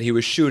Bigfoot that he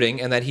was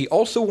shooting, and that he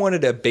also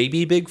wanted a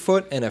baby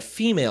Bigfoot and a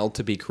female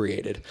to be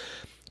created.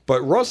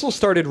 But Russell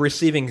started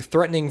receiving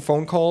threatening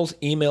phone calls,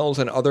 emails,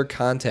 and other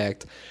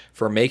contact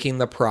for making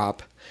the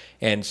prop,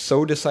 and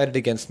so decided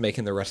against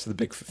making the rest of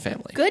the Bigfoot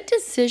family. Good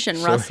decision,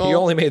 So Russell. he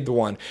only made the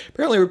one.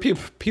 Apparently,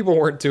 people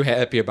weren't too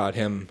happy about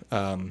him.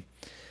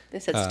 They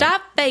said,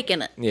 stop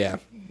faking it. Yeah,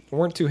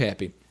 weren't too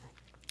happy.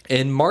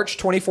 In March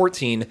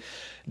 2014,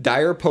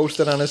 Dyer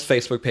posted on his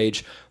Facebook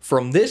page,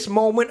 "From this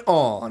moment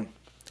on,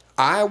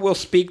 I will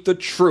speak the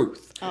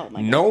truth. Oh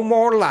my God. No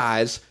more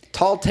lies,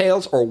 tall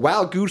tales, or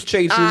wild goose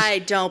chases. I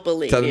don't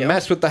believe to you.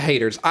 mess with the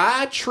haters.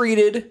 I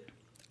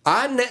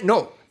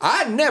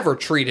never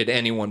treated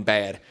anyone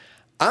bad.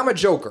 I'm a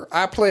joker.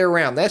 I play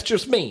around. That's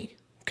just me.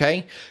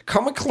 Okay?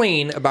 Coming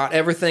clean about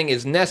everything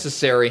is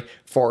necessary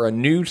for a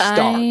new start."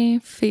 I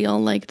feel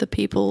like the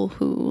people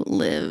who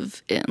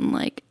live in,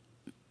 like,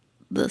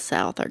 the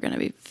South are going to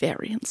be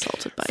very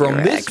insulted by From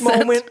your this accent.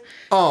 moment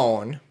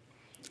on,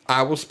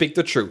 I will speak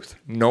the truth.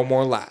 No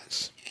more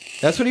lies.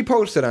 That's what he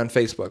posted on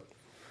Facebook.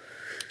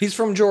 He's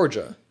from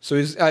Georgia,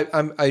 so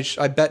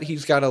I bet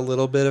he's got a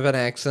little bit of an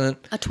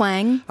accent. A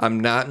twang. I'm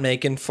not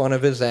making fun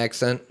of his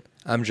accent.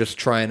 I'm just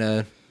trying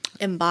to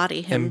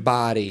Embody him.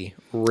 embody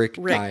Rick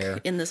Dyer.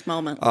 in this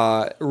moment.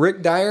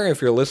 Rick Dyer,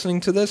 if you're listening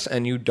to this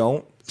and you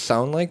don't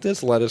sound like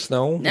this, let us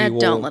know.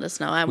 Don't let us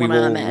know. I We want to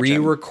will imagine.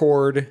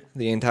 re-record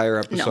the entire No,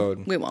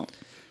 episode. we won't.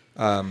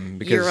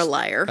 Because You're a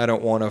liar. I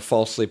don't want to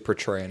falsely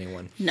portray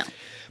anyone. No.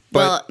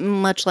 But- Well,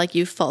 much like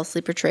you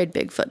falsely portrayed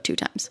Bigfoot 2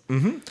 times.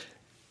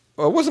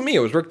 Well, it wasn't me. It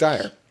was Rick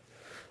Dyer.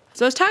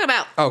 So let's talk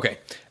about. Okay.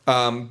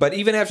 But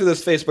even after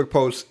this Facebook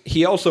post,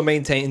 he also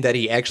maintained that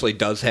he actually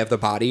does have the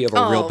body of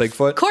a real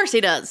Bigfoot. Of course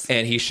he does.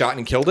 And he shot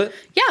and killed it,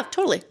 Yeah,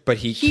 totally. but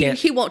he can't.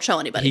 He won't show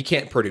anybody. He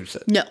can't produce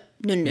it. No.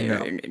 No.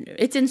 No.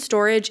 It's in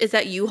storage. It's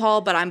at U-Haul,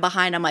 but I'm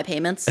behind on my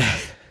payments.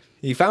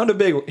 He found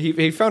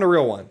he found a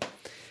real one,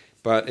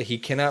 but he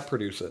cannot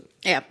produce it.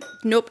 Yeah.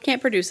 Nope,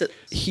 can't produce it.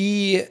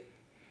 He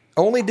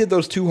only did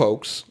those two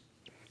hoaxes.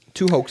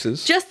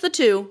 Just the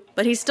 2,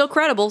 but he's still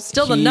credible.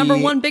 Still the number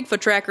 1 Bigfoot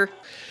tracker.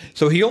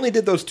 So he only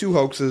did those 2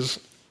 hoaxes.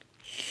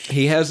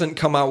 He hasn't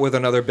come out with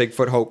another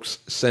Bigfoot hoax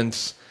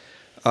since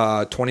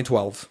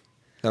 2012.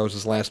 That was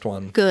his last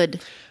one.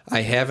 Good.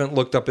 I haven't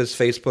looked up his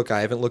Facebook. I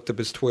haven't looked up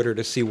his Twitter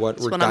to see what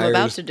Rick what Dyer I'm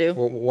about is, to do.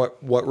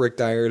 What Rick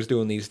Dyer is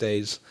doing these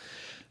days.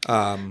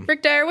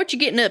 Rick Dyer, what you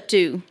getting up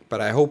to?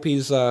 But I hope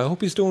he's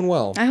doing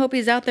well. I hope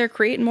he's out there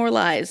creating more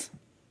lies.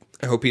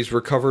 I hope he's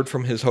recovered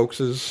from his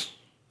hoaxes.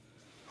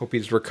 Hope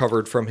he's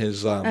recovered from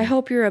his. I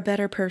hope you're a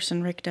better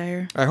person, Rick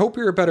Dyer. I hope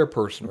you're a better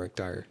person, Rick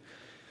Dyer.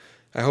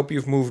 I hope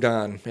you've moved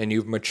on and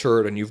you've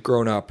matured and you've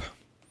grown up.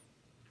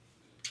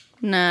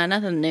 Nah,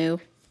 nothing new.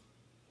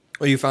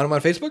 Oh, you found him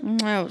on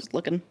Facebook? I was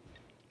looking.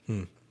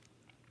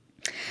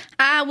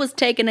 I was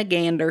taking a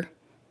gander.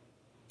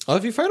 Well,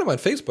 if you find him on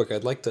Facebook,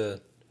 I'd like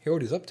to hear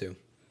what he's up to.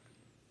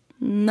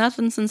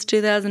 Nothing since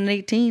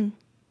 2018.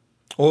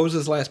 What was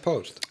his last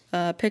post?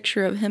 A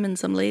picture of him and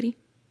some lady.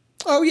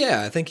 Oh,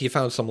 yeah. I think he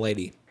found some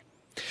lady.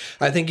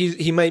 I think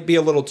he might be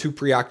a little too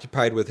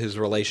preoccupied with his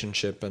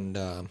relationship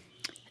and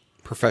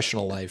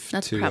professional life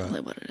That's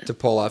probably what it is. to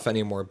pull off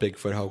any more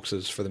Bigfoot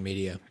hoaxes for the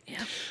media.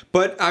 Yeah.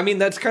 But, I mean,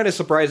 that's kind of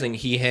surprising.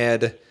 He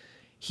had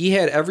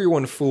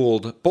everyone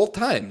fooled both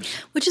times.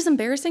 Which is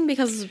embarrassing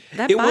because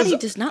that It body was-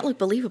 does not look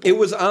believable. It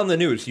was on the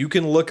news. You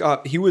can look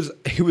up. He was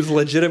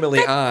legitimately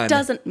that on.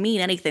 doesn't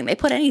mean anything. They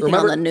put anything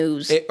Remember, on the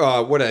news.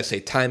 What did I say?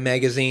 Time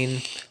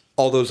Magazine,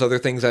 all those other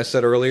things I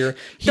said earlier.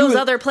 Those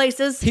other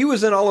places. He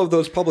was in all of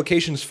those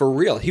publications for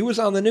real. He was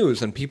on the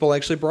news, and people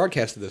actually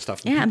broadcasted this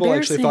stuff. And Yeah, people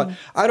actually thought.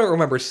 embarrassing. I don't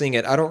remember seeing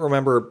it. I don't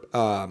remember.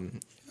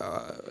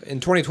 In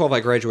 2012, I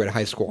graduated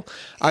high school.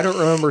 I don't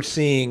remember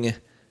seeing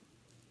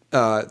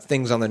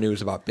things on the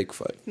news about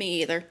Bigfoot.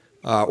 Me either.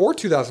 Or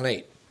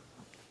 2008.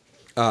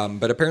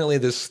 But apparently,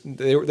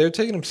 they're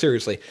taking him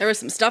seriously. There was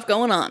some stuff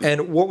going on.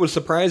 And what was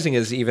surprising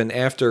is even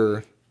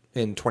after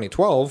in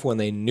 2012, when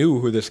they knew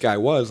who this guy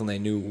was and they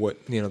knew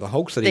what the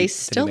hoax that They he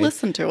still made,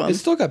 listened to him. It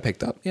still got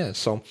picked up. Yeah.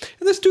 So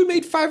and this dude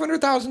made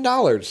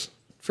 $500,000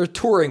 for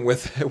touring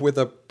with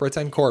a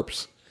pretend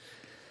corpse.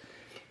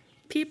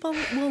 People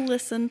will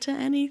listen to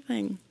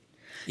anything.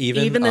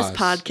 Even this us.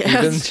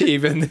 podcast.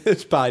 Even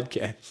this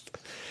podcast.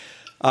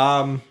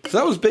 So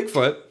that was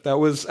Bigfoot. That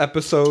was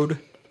episode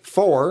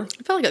 4.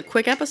 It felt like a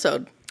quick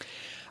episode.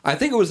 I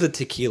think it was the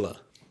tequila.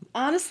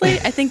 Honestly,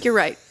 I think you're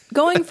right.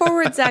 Going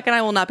forward, Zach and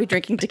I will not be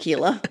drinking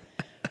tequila.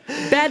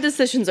 Bad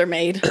decisions are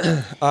made.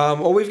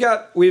 Well,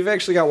 we've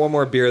actually got one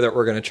more beer that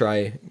we're going to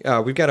try.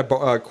 We've got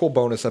a cool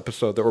bonus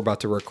episode that we're about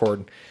to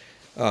record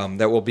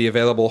that will be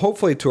available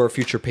hopefully to our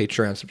future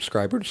Patreon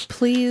subscribers.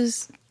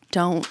 Please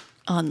don't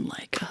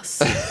unlike us.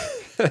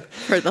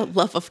 For the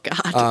love of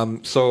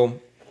God. So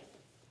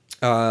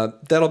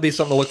that'll be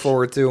something to look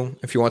forward to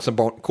if you want some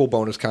cool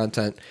bonus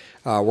content.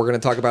 We're going to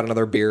talk about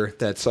another beer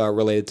that's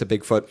related to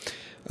Bigfoot.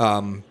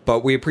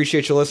 But we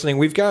appreciate you listening.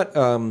 We've got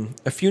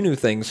a few new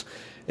things.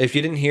 If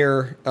you didn't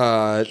hear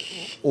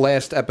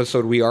last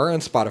episode, we are on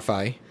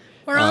Spotify.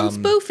 We're on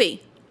Spoofy.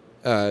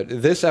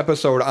 This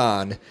episode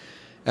on,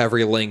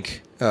 every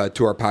link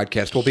to our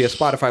podcast will be a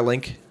Spotify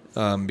link,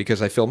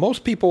 because I feel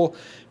most people,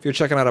 if you're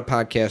checking out a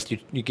podcast,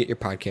 you get your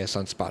podcast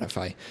on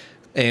Spotify.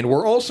 And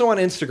we're also on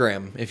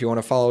Instagram, if you want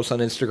to follow us on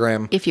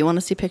Instagram. If you want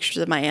to see pictures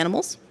of my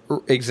animals.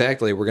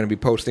 Exactly. We're going to be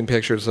posting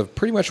pictures of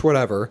pretty much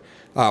whatever.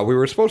 We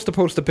were supposed to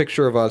post a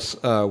picture of us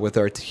with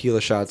our tequila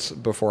shots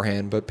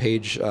beforehand, but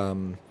Paige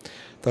thought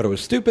it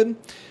was stupid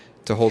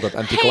to hold up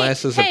empty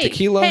glasses of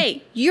tequila.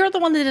 Hey, you're the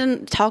one that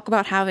didn't talk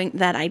about having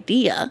that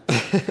idea.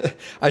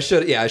 I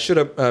should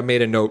have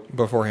made a note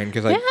beforehand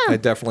because I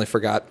definitely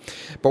forgot.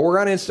 But we're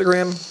on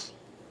Instagram.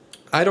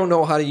 I don't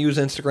know how to use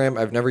Instagram.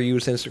 I've never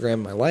used Instagram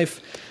in my life.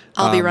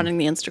 I'll be running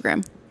the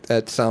Instagram.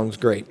 That sounds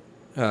great.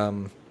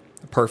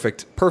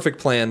 Perfect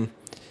plan.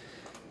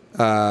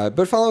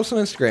 But follow us on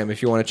Instagram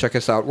if you want to check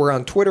us out. We're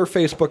on Twitter,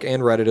 Facebook,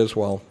 and Reddit as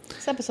well.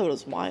 This episode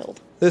is wild.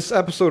 This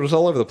episode is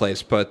all over the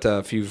place, but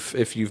if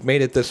you've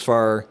made it this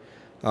far,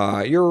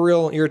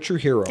 you're a true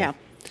hero. Yeah.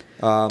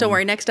 Don't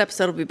worry, next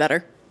episode will be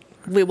better.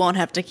 We won't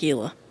have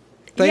tequila.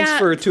 Thanks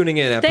for tuning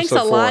in. Episode 4.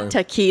 Thanks a lot,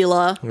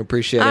 tequila. I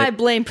appreciate it. I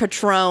blame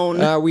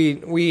Patron.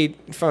 We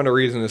found a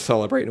reason to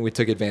celebrate, and we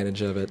took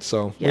advantage of it.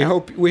 So yeah.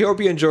 we hope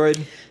you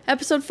enjoyed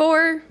Episode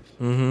 4.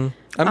 Mm-hmm.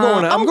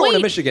 I'm going to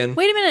Michigan.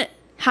 Wait a minute.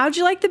 How'd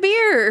you like the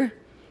beer?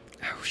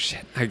 Oh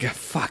shit! I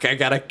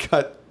gotta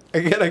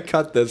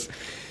cut this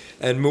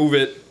and move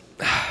it.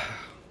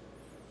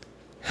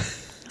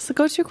 That's the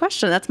go-to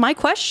question. That's my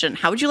question.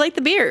 How would you like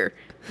the beer?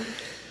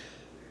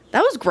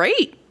 That was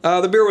great.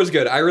 The beer was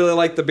good. I really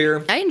liked the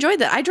beer. I enjoyed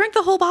that. I drank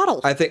the whole bottle.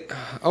 I think.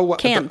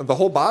 Can. The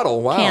whole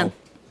bottle. Wow. Can.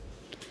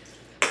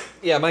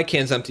 Yeah, my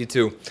can's empty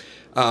too.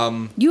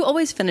 You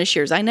always finish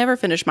yours. I never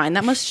finish mine.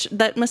 That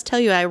must tell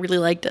you I really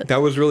liked it.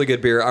 That was really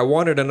good beer. I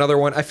wanted another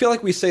one. I feel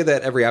like we say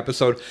that every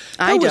episode.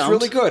 That was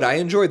really good. I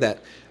enjoyed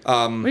that. What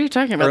are you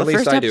talking about? The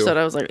first episode,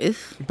 I was like, ugh.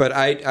 But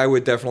I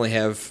would definitely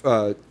have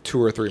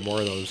 2 or 3 more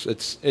of those.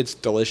 It's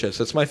delicious.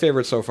 It's my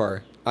favorite so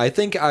far. I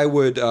think I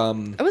would.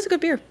 It was a good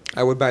beer.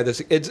 I would buy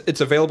this. It's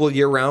available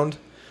year round,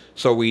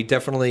 so we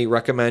definitely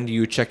recommend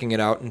you checking it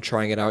out and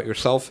trying it out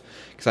yourself,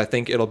 because I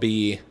think it'll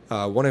be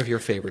one of your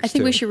favorites. I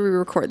think we should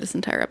re-record this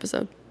entire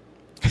episode.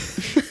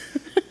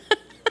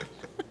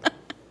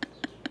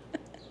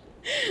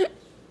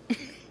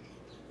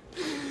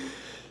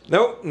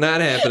 Nope,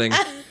 not happening.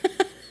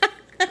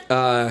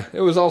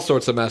 It was all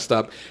sorts of messed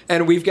up,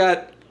 and we've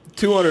got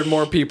 200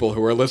 more people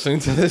who are listening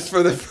to this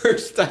for the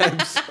first time.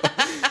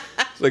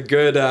 So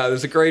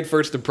there's a great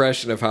first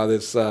impression of how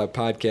this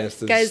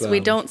podcast is. Guys, we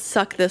don't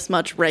suck this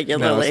much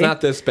regularly. No, it's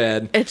not this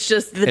bad. It's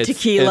just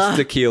tequila. It's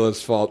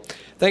tequila's fault.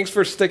 Thanks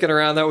for sticking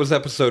around. That was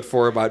episode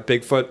 4 about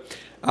Bigfoot.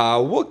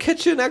 We'll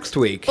catch you next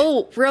week.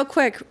 Oh, real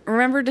quick.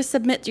 Remember to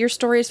submit your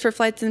stories for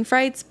Flights and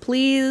Frights,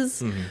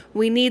 please. Mm-hmm.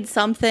 We need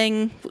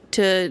something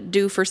to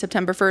do for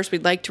September 1st.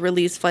 We'd like to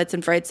release Flights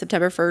and Frights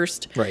September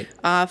 1st. Right.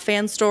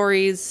 Fan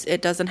stories.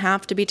 It doesn't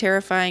have to be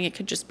terrifying. It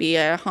could just be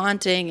a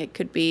haunting. It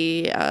could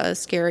be a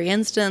scary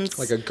instance.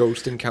 Like a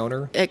ghost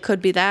encounter. It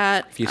could be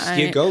that. If you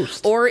see a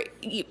ghost. Or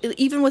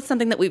even with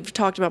something that we've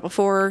talked about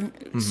before,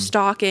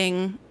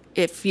 stalking,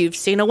 if you've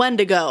seen a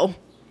Wendigo.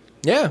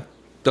 Yeah.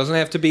 Doesn't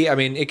have to be. I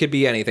mean, it could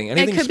be anything.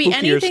 Anything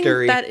spooky or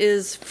scary. That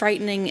is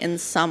frightening in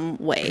some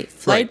way.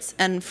 Flights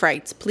and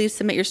Frights. Please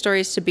submit your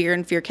stories to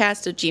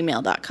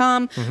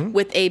beerandfearcast@gmail.com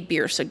with a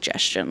beer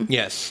suggestion.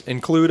 Yes.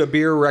 Include a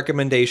beer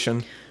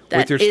recommendation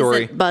with your story.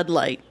 That isn't Bud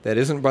Light. That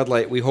isn't Bud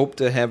Light. We hope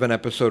to have an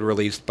episode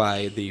released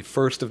by the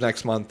 1st of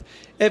next month.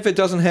 If it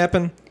doesn't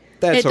happen,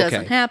 that's okay. It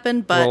doesn't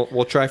happen, but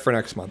we'll try for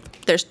next month.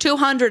 There's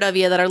 200 of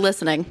you that are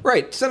listening.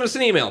 Right. Send us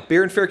an email,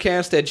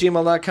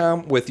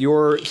 beerandfearcast@gmail.com, with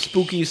your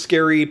spooky,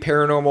 scary,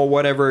 paranormal,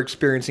 whatever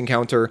experience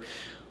encounter.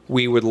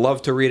 We would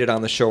love to read it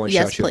on the show and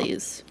shout you out. Yes,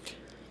 please.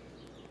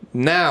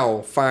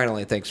 Now,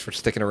 finally, thanks for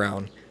sticking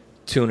around,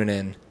 tuning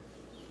in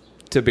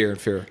to Beer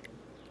and Fear,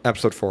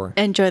 episode 4.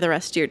 Enjoy the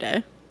rest of your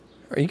day.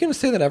 Are you going to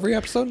say that every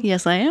episode?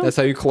 Yes, I am. That's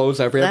how you close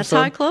every episode? That's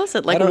how I close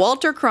it, like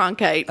Walter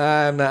Cronkite.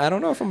 I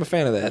don't know if I'm a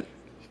fan of that.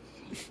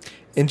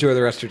 Enjoy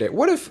the rest of your day.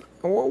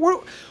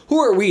 Who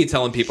are we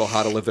telling people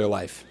how to live their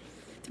life?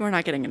 We're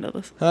not getting into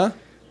this. Huh?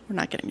 We're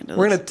not getting into this.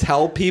 We're going to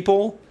tell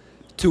people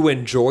to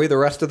enjoy the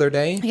rest of their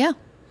day? Yeah.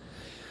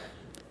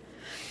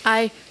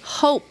 I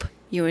hope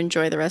you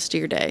enjoy the rest of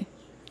your day.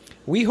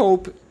 We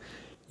hope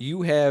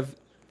you have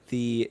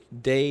the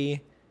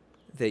day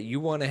that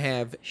you want to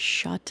have.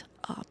 Shut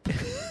up.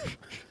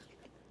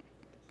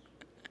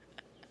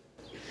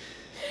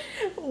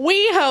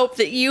 We hope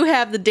that you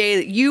have the day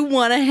that you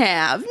want to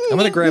have. I'm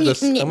gonna grab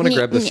this. I'm gonna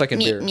grab the second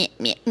beer. We're gonna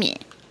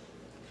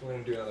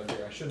do another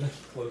beer. I shouldn't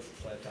have closed the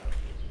flat top.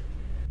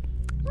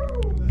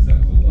 Woo, this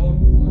episode's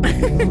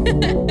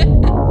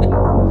all.